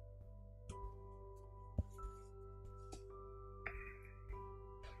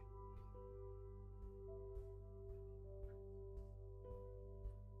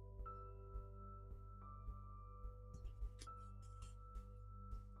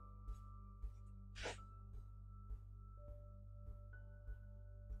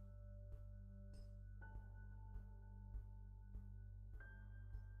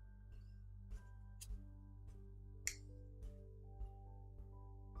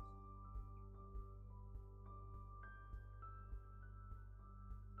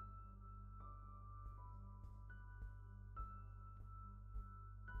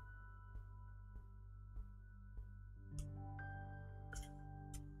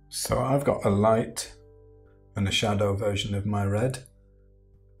 So I've got a light and a shadow version of my red.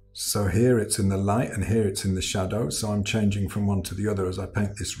 So here it's in the light and here it's in the shadow. So I'm changing from one to the other as I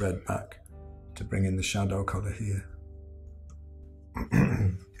paint this red back to bring in the shadow color here.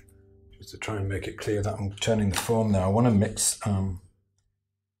 Just to try and make it clear that I'm turning the form now. I want to mix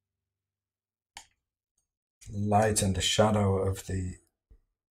light and the shadow of the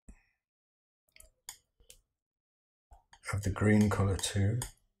green color too.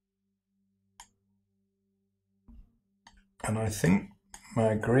 And I think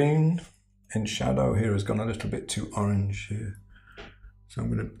my green in shadow here has gone a little bit too orange here. So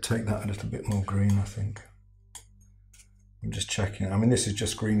I'm going to take that a little bit more green, I think. I'm just checking. I mean, this is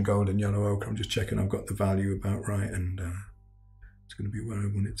just green, gold and yellow ochre. I'm just checking I've got the value about right, and it's going to be where I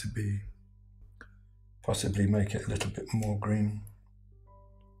want it to be. Possibly make it a little bit more green.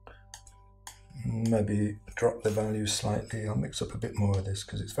 Maybe drop the value slightly. I'll mix up a bit more of this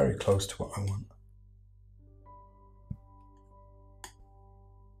because it's very close to what I want.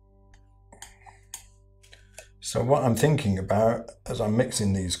 So what I'm thinking about as I'm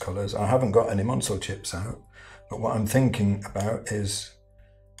mixing these colours, I haven't got any Munsell chips out, but what I'm thinking about is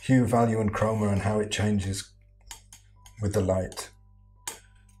hue, value and chroma and how it changes with the light.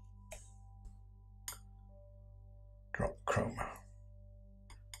 Drop chroma.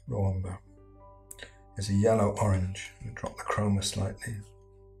 Raw umber is a yellow orange. Drop the chroma slightly.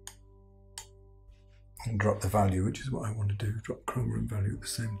 And drop the value, which is what I want to do. Drop chroma and value at the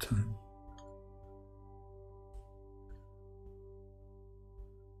same time.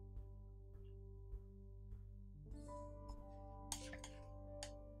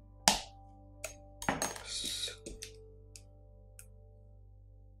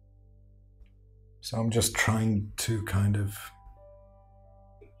 So I'm just trying to kind of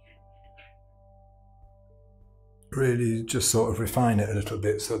really just sort of refine it a little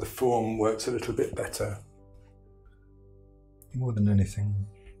bit so the form works a little bit better, more than anything.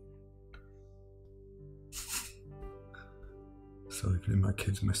 Sorry for my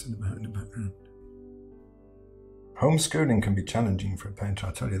kids messing about in the background. Homeschooling can be challenging for a painter,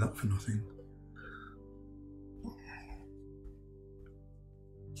 I'll tell you that for nothing.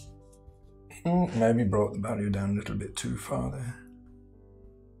 Maybe brought the value down a little bit too far there,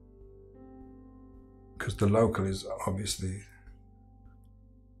 because the local is obviously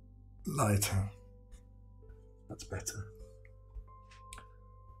lighter. That's better.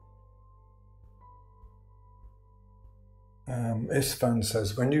 Isfan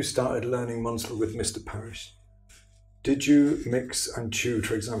says, when you started learning Munsell with Mr. Parrish, did you mix and tune,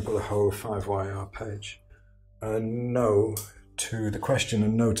 for example, a whole 5YR page? No to the question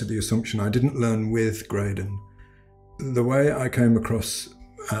and no to the assumption. I didn't learn with Graydon. The way I came across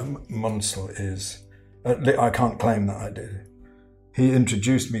Munsell is, I can't claim that I did. He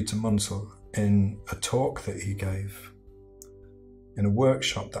introduced me to Munsell in a talk that he gave, in a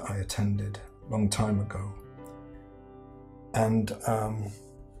workshop that I attended a long time ago. And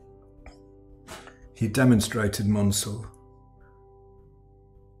he demonstrated Munsell,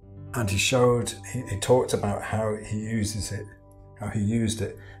 and he talked about how he uses it, how he used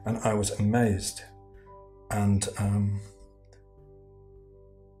it, and I was amazed. And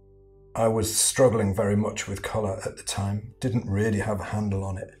I was struggling very much with colour at the time, didn't really have a handle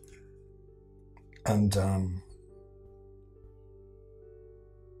on it. And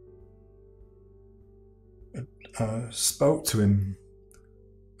spoke to him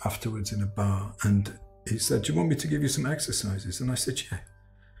afterwards in a bar, and he said, do you want me to give you some exercises? And I said, yeah.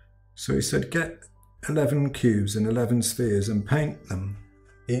 So he said, get 11 cubes and 11 spheres and paint them,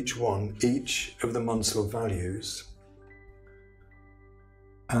 each of the Munsell values,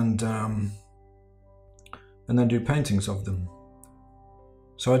 and then do paintings of them.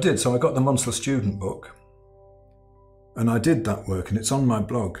 So I did. So I got the Munsell student book, and I did that work, and it's on my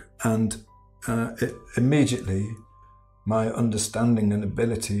blog. And immediately, my understanding and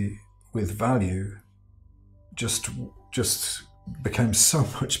ability with value just became so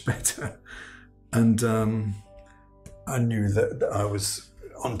much better. And I knew that I was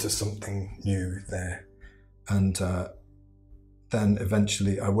onto something new there. And then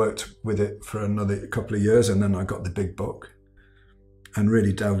eventually I worked with it for another couple of years, and then I got the big book and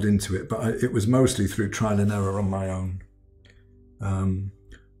really delved into it. But it was mostly through trial and error on my own.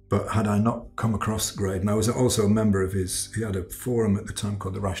 But had I not come across Graydon, I was also a member of he had a forum at the time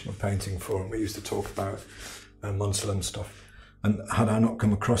called the Rational Painting Forum. We used to talk about Munsell and stuff. And had I not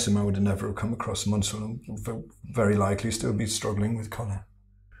come across him, I would have never come across Munsell, and very likely still be struggling with colour.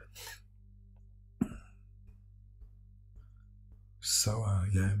 So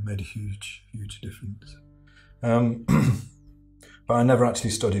yeah, it made a huge, huge difference. But I never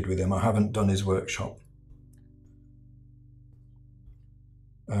actually studied with him. I haven't done his workshop.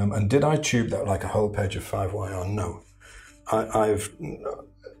 And did I tube that like a whole page of 5YR? No. I've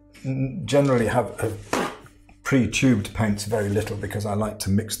generally have pre-tubed paints very little because I like to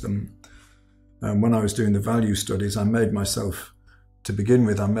mix them. When I was doing the value studies, I made myself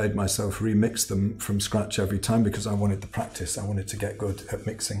remix them from scratch every time because I wanted the practice. I wanted to get good at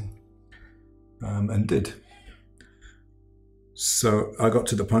mixing, and did. So I got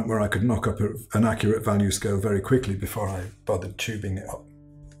to the point where I could knock up an accurate value scale very quickly before I bothered tubing it up.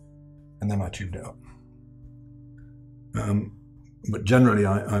 And then I tubed it up. But generally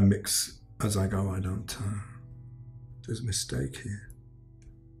I mix as I go. I don't, there's a mistake here.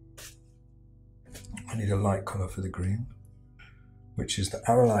 I need a light colour for the green, which is the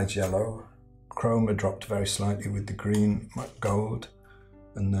Arylite yellow. Chroma dropped very slightly with the green gold.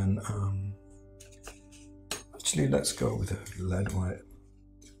 And then, actually let's go with a lead white.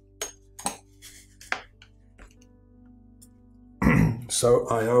 So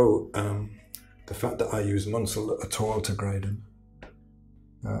I owe the fact that I use Munsell at all to Graydon,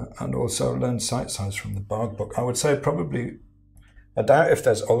 and also learned sight size from the Barg book. I would say probably, I doubt if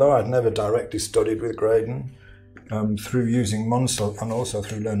there's, although I'd never directly studied with Graydon, through using Munsell and also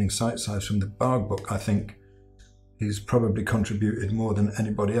through learning sight size from the Barg book, I think he's probably contributed more than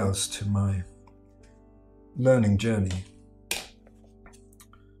anybody else to my learning journey,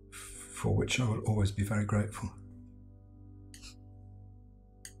 for which I will always be very grateful.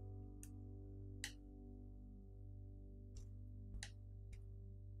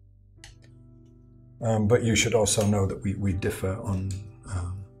 But you should also know that we differ on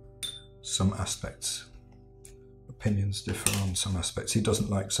some aspects. Opinions differ on some aspects. He doesn't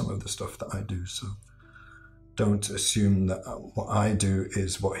like some of the stuff that I do, so don't assume that what I do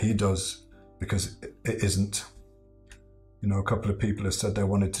is what he does, because it isn't. You know, a couple of people have said they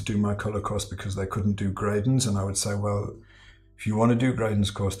wanted to do my colour course because they couldn't do Graydon's, and I would say, well, if you want to do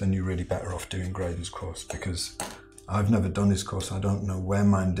Graydon's course, then you're really better off doing Graydon's course, because I've never done his course. I don't know where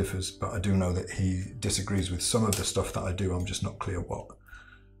mine differs, but I do know that he disagrees with some of the stuff that I do. I'm just not clear what.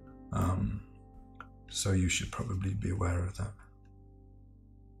 So you should probably be aware of that.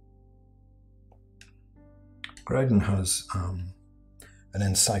 Graydon has an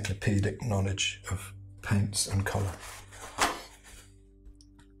encyclopedic knowledge of paints and colour.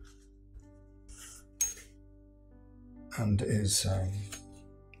 And is,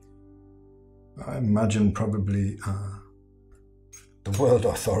 I imagine, probably the world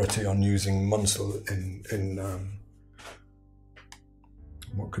authority on using Munsell in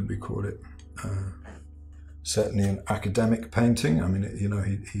what could we call it? Certainly in academic painting. I mean, you know,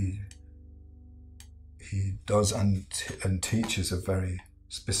 he does and teaches a very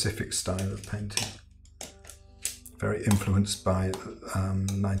specific style of painting, very influenced by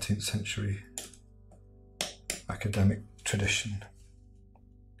 19th century academic tradition.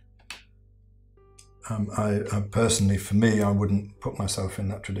 I personally, for me, I wouldn't put myself in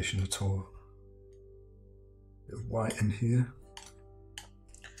that tradition at all. White in here.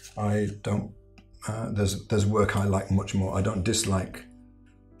 I don't. There's work I like much more. I don't dislike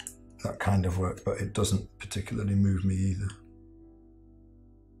that kind of work, but it doesn't particularly move me either.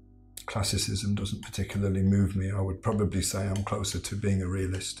 Classicism doesn't particularly move me. I would probably say I'm closer to being a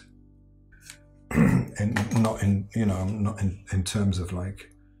realist. Not in terms of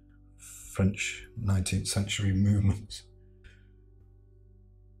like French 19th century movements.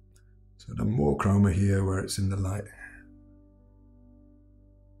 So the more chroma here where it's in the light.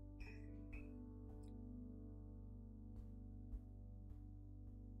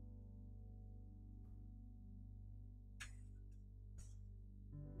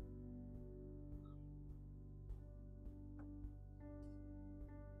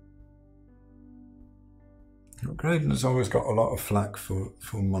 Graydon has always got a lot of flack for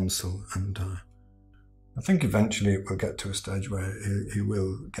Munsell, and I think eventually it will get to a stage where he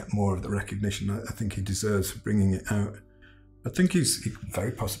will get more of the recognition I think he deserves for bringing it out. I think he's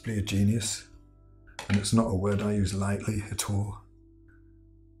very possibly a genius, and it's not a word I use lightly at all.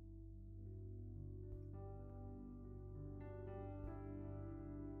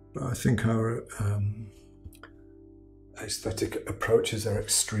 But I think our aesthetic approaches are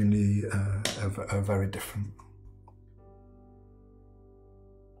extremely, are very different.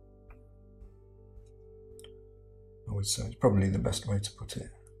 I would say it's probably the best way to put it.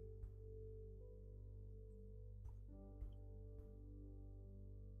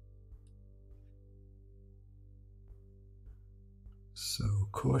 So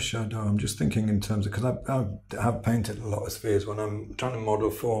core shadow, I'm just thinking in terms of, because I have painted a lot of spheres. When I'm trying to model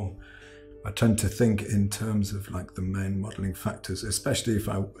form, I tend to think in terms of like the main modeling factors, especially if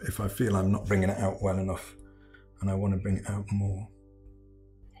I feel I'm not bringing it out well enough and I want to bring it out more.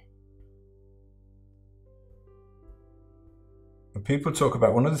 But people talk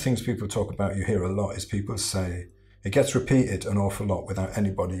about, one of the things people talk about, you hear a lot, is people say it gets repeated an awful lot without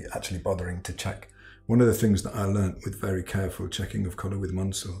anybody actually bothering to check. One of the things that I learnt with very careful checking of colour with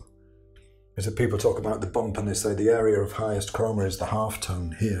Munsell is that people talk about the bump and they say the area of highest chroma is the half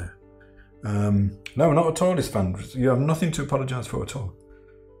tone here. No, not at all, Isfan. You have nothing to apologise for at all.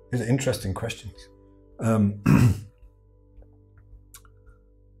 These are interesting questions.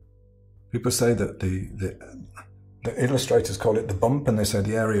 People say that the illustrators call it the bump, and they say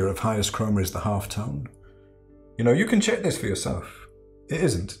the area of highest chroma is the half tone. You know, you can check this for yourself. It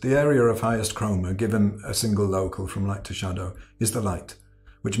isn't. The area of highest chroma, given a single local from light to shadow, is the light,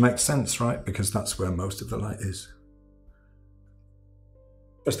 which makes sense, right? Because that's where most of the light is.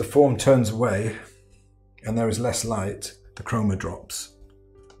 As the form turns away and there is less light, the chroma drops.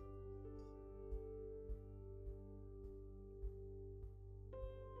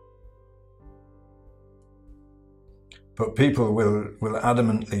 But people will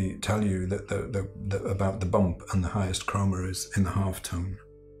adamantly tell you that about the bump and the highest chroma is in the half tone,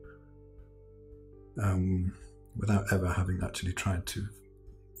 without ever having actually tried to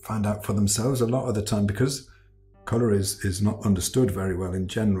find out for themselves a lot of the time, because colour is not understood very well in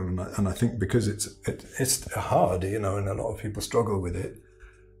general, and I think because it's hard, you know, and a lot of people struggle with it.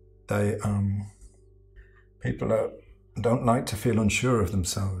 People don't like to feel unsure of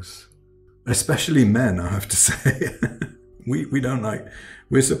themselves. Especially men, I have to say. we don't like,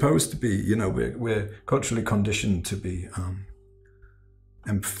 we're supposed to be, you know, we're culturally conditioned to be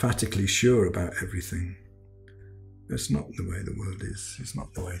emphatically sure about everything. It's not the way the world is. It's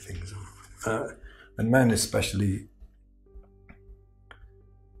not the way things are. And men especially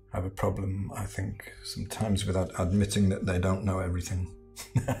have a problem, I think, sometimes with admitting that they don't know everything.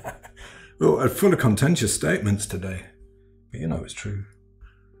 Well, full of contentious statements today, but you know it's true.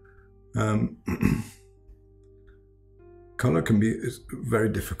 Colour can be very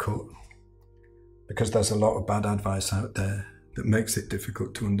difficult because there's a lot of bad advice out there that makes it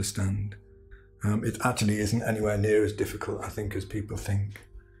difficult to understand. It actually isn't anywhere near as difficult, I think, as people think.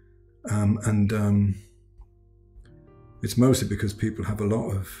 It's mostly because people have a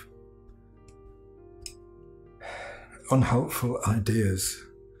lot of unhelpful ideas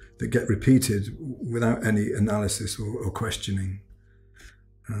that get repeated without any analysis or questioning.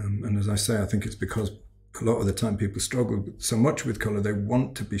 And as I say, I think it's because a lot of the time people struggle so much with colour, they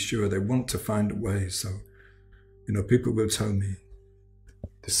want to be sure, they want to find a way. So, you know, people will tell me,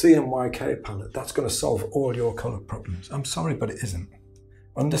 the CMYK palette, that's going to solve all your colour problems. I'm sorry, but it isn't.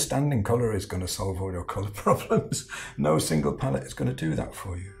 Understanding colour is going to solve all your colour problems. No single palette is going to do that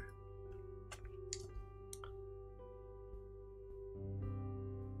for you.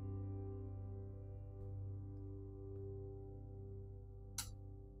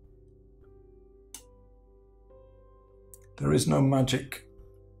 There is no magic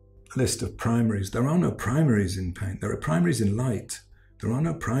list of primaries. There are no primaries in paint. There are primaries in light. There are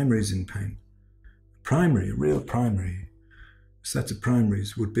no primaries in paint. Primary, a real primary set of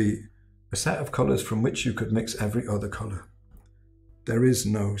primaries would be a set of colours from which you could mix every other colour. There is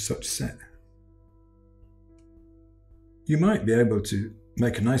no such set. You might be able to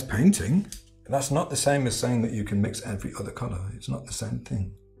make a nice painting. That's not the same as saying that you can mix every other colour. It's not the same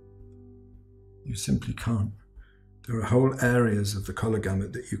thing. You simply can't. There are whole areas of the colour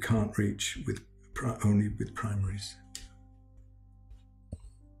gamut that you can't reach with only with primaries.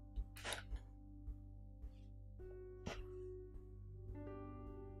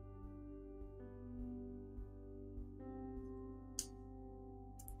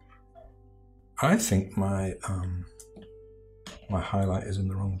 I think my highlight is in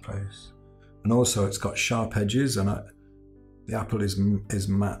the wrong place, and also it's got sharp edges, and the apple is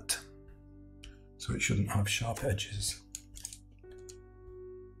matte, so it shouldn't have sharp edges.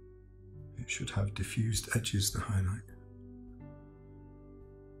 It should have diffused edges, the highlight.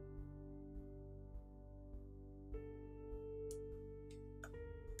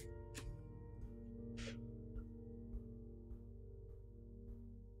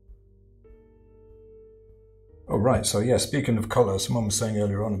 Oh, right. So, yeah, speaking of colour, someone was saying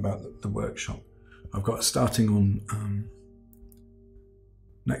earlier on about the workshop. I've got starting on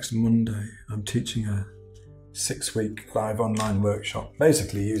next Monday. I'm teaching a 6-week live online workshop,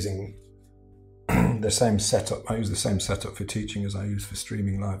 basically using the same setup. I use the same setup for teaching as I use for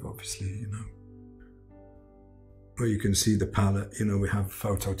streaming live, obviously, you know. Where you can see the palette, you know, we have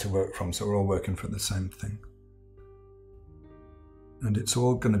photo to work from, so we're all working for the same thing. And it's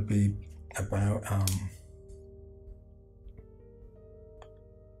all going to be about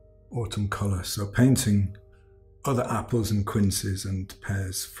autumn colour, so painting other apples and quinces and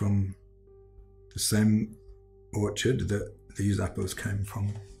pears from the same orchard that these apples came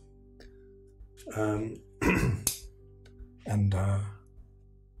from.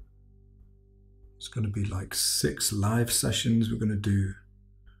 It's going to be like 6 live sessions. We're going to do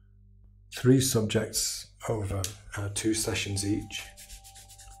 3 subjects over 2 sessions each.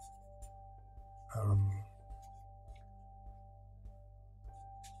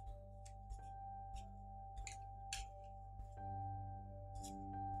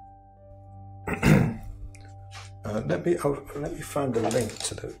 Let me find the link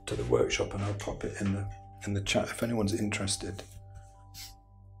to the workshop, and I'll pop it in the chat if anyone's interested.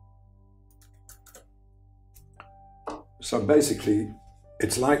 So basically,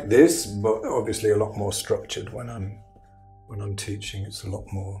 it's like this, but obviously a lot more structured. When I'm teaching, it's a lot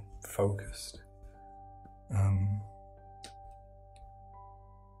more focused.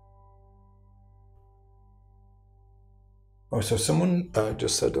 So someone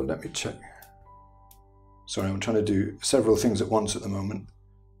just said, oh, let me check. Sorry, I'm trying to do several things at once at the moment.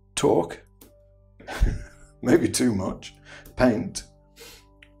 Talk, maybe too much, paint,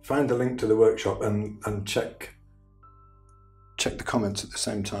 find the link to the workshop and check the comments at the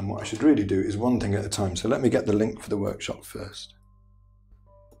same time. What I should really do is one thing at a time. So let me get the link for the workshop first,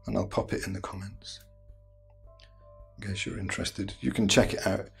 and I'll pop it in the comments in case you're interested. You can check it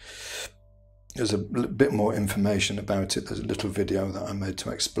out. There's a bit more information about it. There's a little video that I made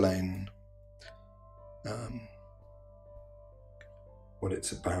to explain what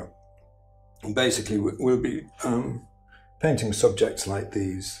it's about. And basically, we'll be painting subjects like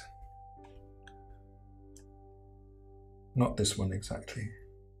these. Not this one exactly,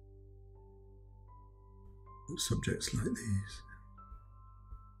 but subjects like these.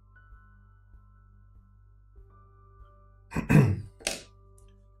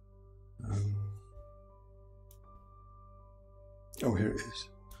 Oh, here it is.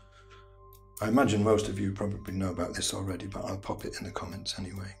 I imagine most of you probably know about this already, but I'll pop it in the comments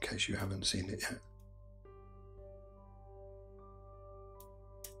anyway, in case you haven't seen it yet.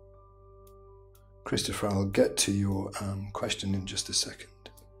 Christopher, I'll get to your question in just a second.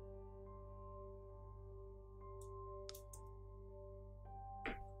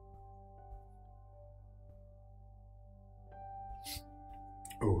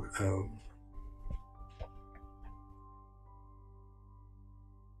 Oh,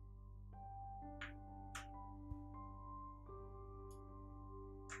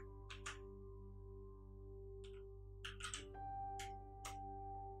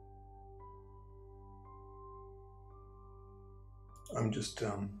 I'm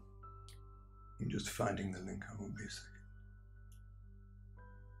just finding the link. I won't be a second.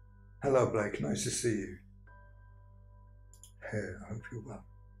 Hello, Blake. Nice to see you. Hey, I hope you're well.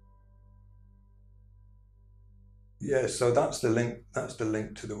 Yeah, so that's the link. That's the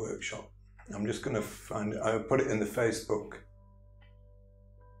link to the workshop. I'm just going to find it. I put it in the Facebook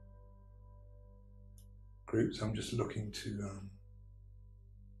groups. I'm just looking to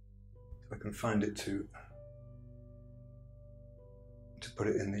if I can find it to put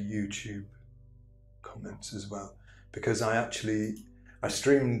it in the YouTube comments as well, because I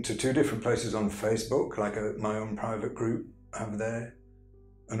stream to 2 different places on Facebook, like my own private group I have there,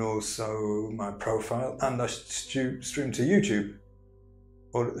 and also my profile, and I stream to YouTube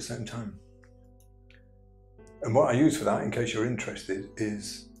all at the same time. And what I use for that, in case you're interested,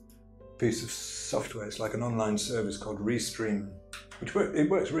 is a piece of software. It's like an online service called Restream, which it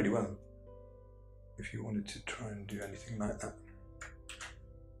works really well if you wanted to try and do anything like that.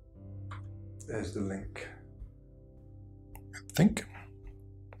 There's the link, I think.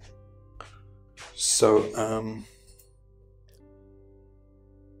 So,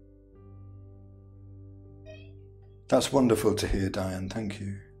 that's wonderful to hear, Diane. Thank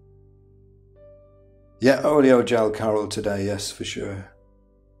you. Yeah, Oleo Gel Carol today, yes, for sure.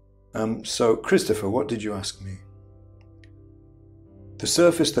 So, Christopher, what did you ask me? The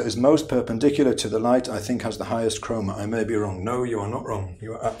surface that is most perpendicular to the light, I think, has the highest chroma. I may be wrong. No, you are not wrong.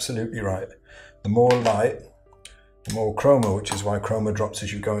 You are absolutely right. The more light, the more chroma, which is why chroma drops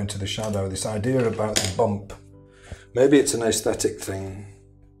as you go into the shadow. This idea about the bump, maybe it's an aesthetic thing,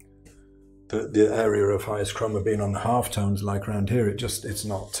 the area of highest chroma being on the halftones, like around here, it's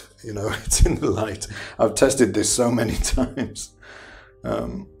not, you know, it's in the light. I've tested this so many times,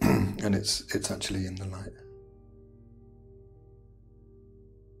 and it's actually in the light.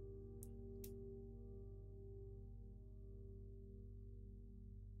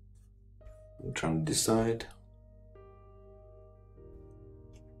 I'm trying to decide.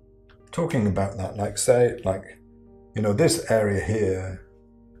 Talking about that, like say, like, you know, this area here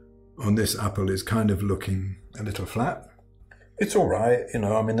on this apple is kind of looking a little flat. It's all right, you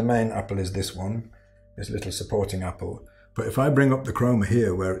know, I mean, the main apple is this one, this little supporting apple. But if I bring up the chroma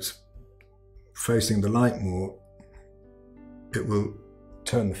here where it's facing the light more, it will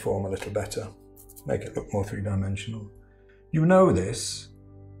turn the form a little better, make it look more three-dimensional. You know this,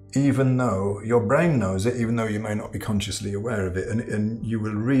 even though your brain knows it, even though you may not be consciously aware of it, and you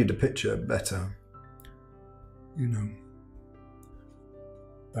will read a picture better, you know,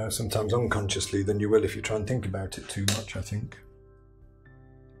 sometimes unconsciously than you will if you try and think about it too much, I think.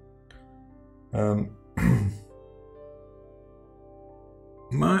 I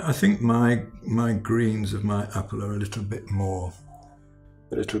think my greens of my apple are a little bit,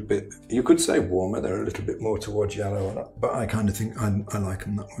 you could say warmer, they're a little bit more towards yellow, but I kind of think I like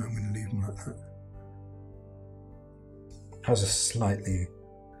them that way. I'm going to leave them like that. Has a slightly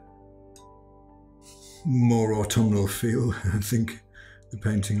more autumnal feel, I think, the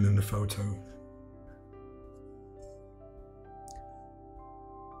painting than the photo.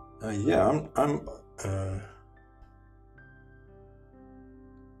 Yeah,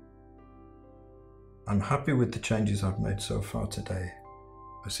 I'm happy with the changes I've made so far today.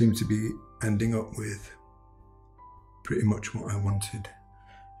 I seem to be ending up with pretty much what I wanted.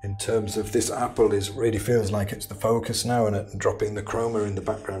 In terms of this apple, really feels like it's the focus now, and dropping the chroma in the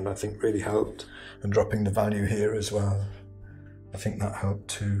background I think really helped, and dropping the value here as well. I think that helped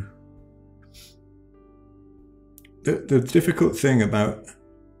too. The difficult thing about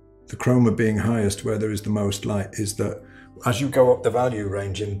the chroma being highest where there is the most light is that as you go up the value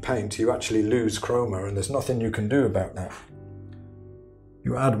range in paint, you actually lose chroma, and there's nothing you can do about that.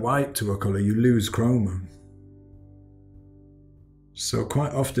 You add white to a colour, you lose chroma. So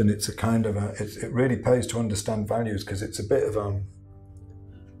quite often it's a kind of it really pays to understand values, because it's a bit of a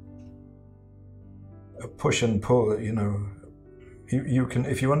push and pull, you know. You can,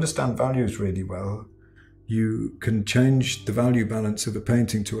 if you understand values really well, you can change the value balance of a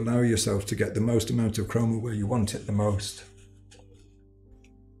painting to allow yourself to get the most amount of chroma where you want it the most.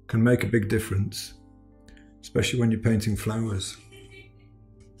 Can make a big difference, especially when you're painting flowers.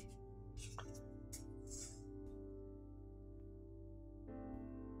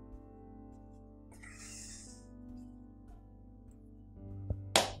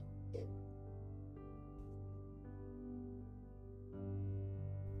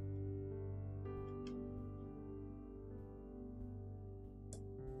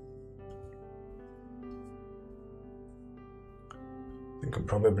 I think I'm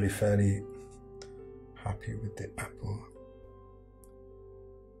probably fairly happy with the apple.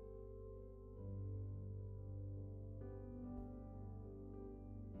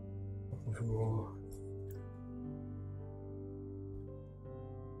 Overall.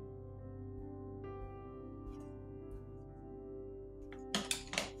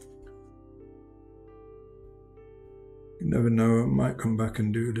 You never know, I might come back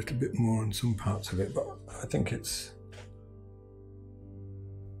and do a little bit more on some parts of it, but I think it's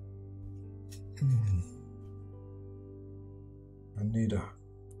I need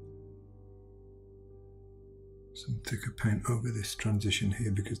some thicker paint over this transition here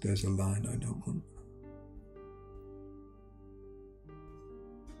because there's a line I don't want.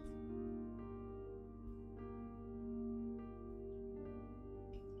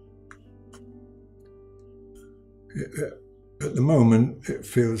 At the moment, it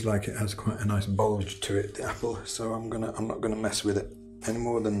feels like it has quite a nice bulge to it, the apple. So I'm not gonna mess with it any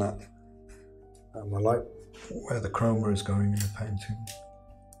more than that. I like where the chroma is going in the painting.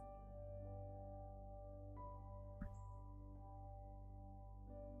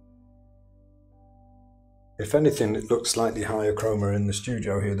 If anything, it looks slightly higher chroma in the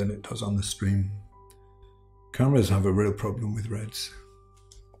studio here than it does on the stream. Cameras have a real problem with reds.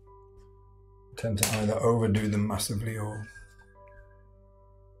 They tend to either overdo them massively or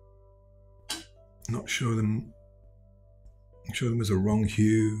not show them as a wrong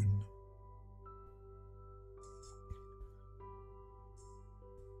hue.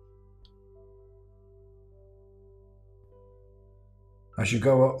 As you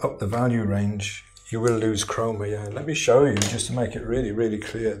go up the value range, you will lose chroma. Yeah, let me show you just to make it really, really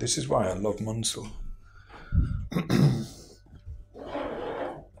clear. This is why I love Munsell.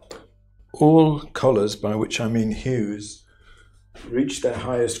 All colours, by which I mean hues, reach their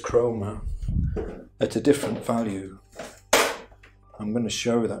highest chroma at a different value. I'm going to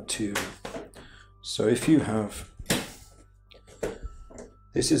show that to you. So if you have,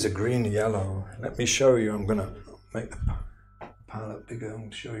 this is a green yellow. Let me show you. I'm going to make the palette bigger. I'm going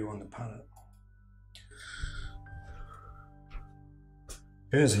to show you on the palette.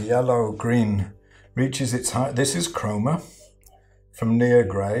 Here's a yellow green, reaches its high. This is chroma from near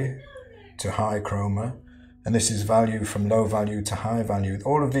grey to high chroma, and this is value from low value to high value.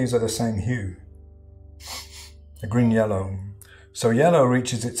 All of these are the same hue, a green yellow. So yellow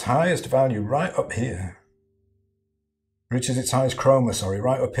reaches its highest value right up here, reaches its highest chroma, sorry,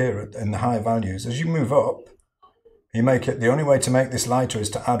 right up here in the high values. As you move up, you make it, the only way to make this lighter is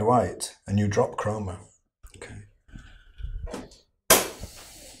to add white, and you drop chroma. Okay.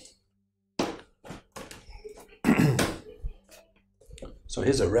 So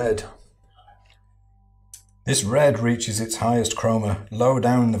here's a red. This red reaches its highest chroma low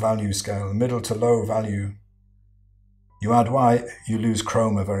down the value scale, middle to low value. You add white, you lose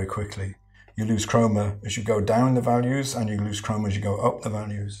chroma very quickly. You lose chroma as you go down the values, and you lose chroma as you go up the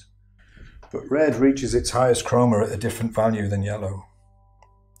values. But red reaches its highest chroma at a different value than yellow.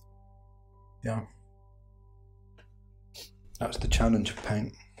 Yeah. That's the challenge of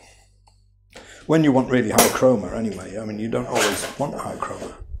paint. When you want really high chroma anyway, I mean, you don't always want high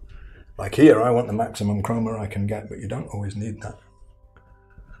chroma. Like here, I want the maximum chroma I can get, but you don't always need that.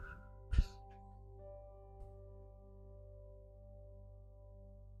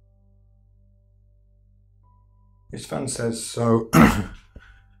 This fan says, so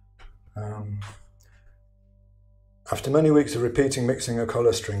after many weeks of repeating mixing a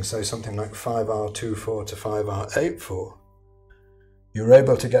colour string, say something like 5R24 to 5R84, you're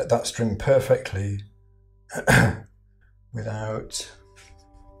able to get that string perfectly without,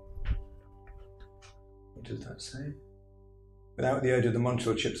 what does that say? Without the aid of the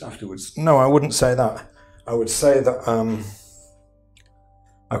Montreal chips afterwards. No, I wouldn't say that. I would say that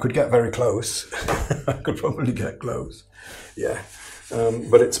I could get very close. I could probably get close. Yeah.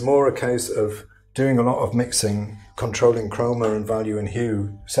 But it's more a case of doing a lot of mixing, controlling chroma and value and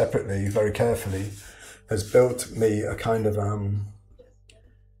hue separately, very carefully, has built me a kind of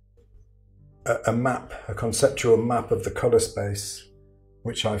a map, a conceptual map of the colour space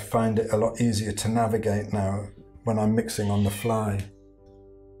which I find it a lot easier to navigate now when I'm mixing on the fly.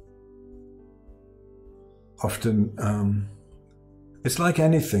 Often, it's like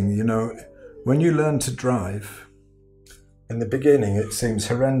anything, you know, when you learn to drive, in the beginning it seems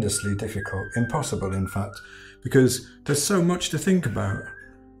horrendously difficult, impossible in fact, because there's so much to think about.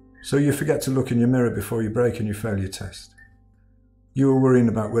 So you forget to look in your mirror before you brake and you fail your test. You were worrying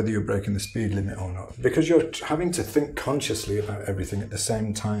about whether you're breaking the speed limit or not, because you're having to think consciously about everything at the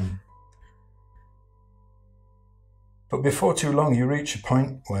same time. But before too long you reach a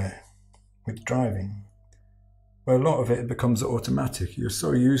point where, with driving, where a lot of it becomes automatic. You're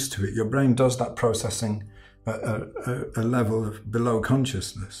so used to it, your brain does that processing at a level of below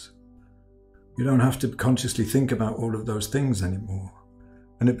consciousness. You don't have to consciously think about all of those things anymore.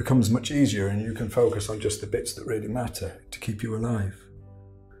 And it becomes much easier, and you can focus on just the bits that really matter to keep you alive.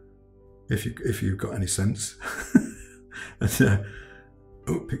 If you've got any sense. And,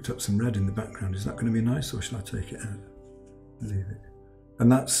 oh, picked up some red in the background. Is that going to be nice, or shall I take it out? Leave it.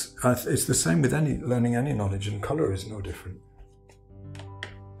 And it's the same with learning any knowledge, and colour is no different.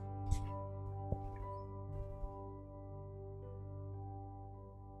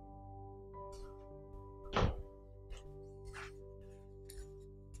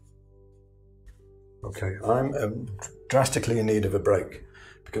 Okay, I'm drastically in need of a break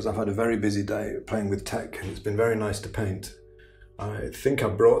because I've had a very busy day playing with tech, and it's been very nice to paint. I think I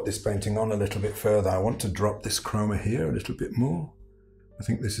brought this painting on a little bit further. I want to drop this chroma here a little bit more. I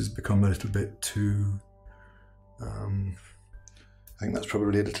think this has become a little bit too, I think that's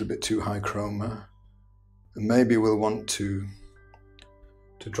probably a little bit too high chroma. And maybe we'll want to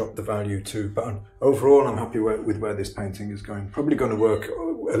drop the value too. But overall, I'm happy with where this painting is going. Probably going to work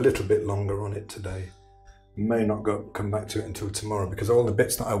a little bit longer on it today. May not come back to it until tomorrow, because all the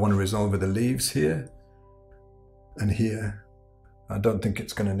bits that I want to resolve are the leaves here and here. I don't think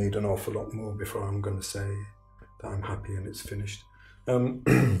it's going to need an awful lot more before I'm going to say that I'm happy and it's finished. Thank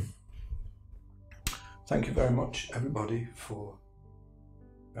you very much, everybody, for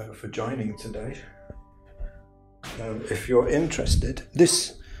joining today. If you're interested,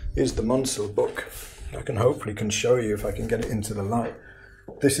 this is the Munsell book. I hopefully can show you if I can get it into the light.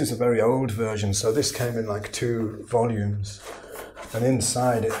 This is a very old version, so this came in like 2 volumes, and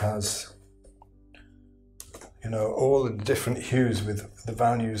inside it has, you know, all the different hues with the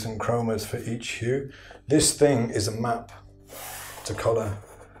values and chromas for each hue. This thing is a map to colour,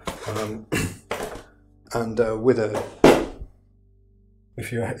 and with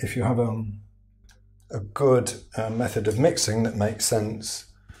if you have a good method of mixing that makes sense,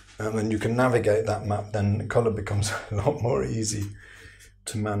 and you can navigate that map, then colour becomes a lot more easy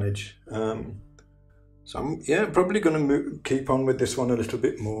to manage. So I'm probably going to keep on with this one a little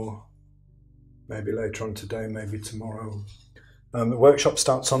bit more, maybe later on today, maybe tomorrow. The workshop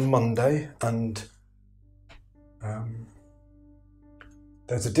starts on Monday, and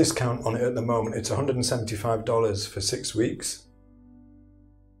there's a discount on it at the moment. It's $175 for 6 weeks.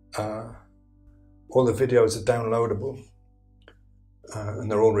 All the videos are downloadable,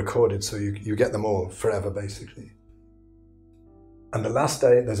 and they're all recorded, so you get them all forever, basically. And the last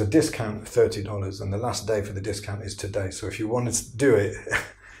day, there's a discount of $30, and the last day for the discount is today. So if you want to do it,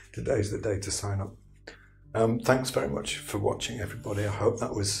 today's the day to sign up. Thanks very much for watching, everybody. I hope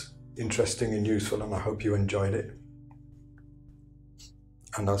that was interesting and useful, and I hope you enjoyed it.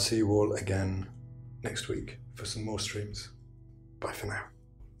 And I'll see you all again next week for some more streams. Bye for now.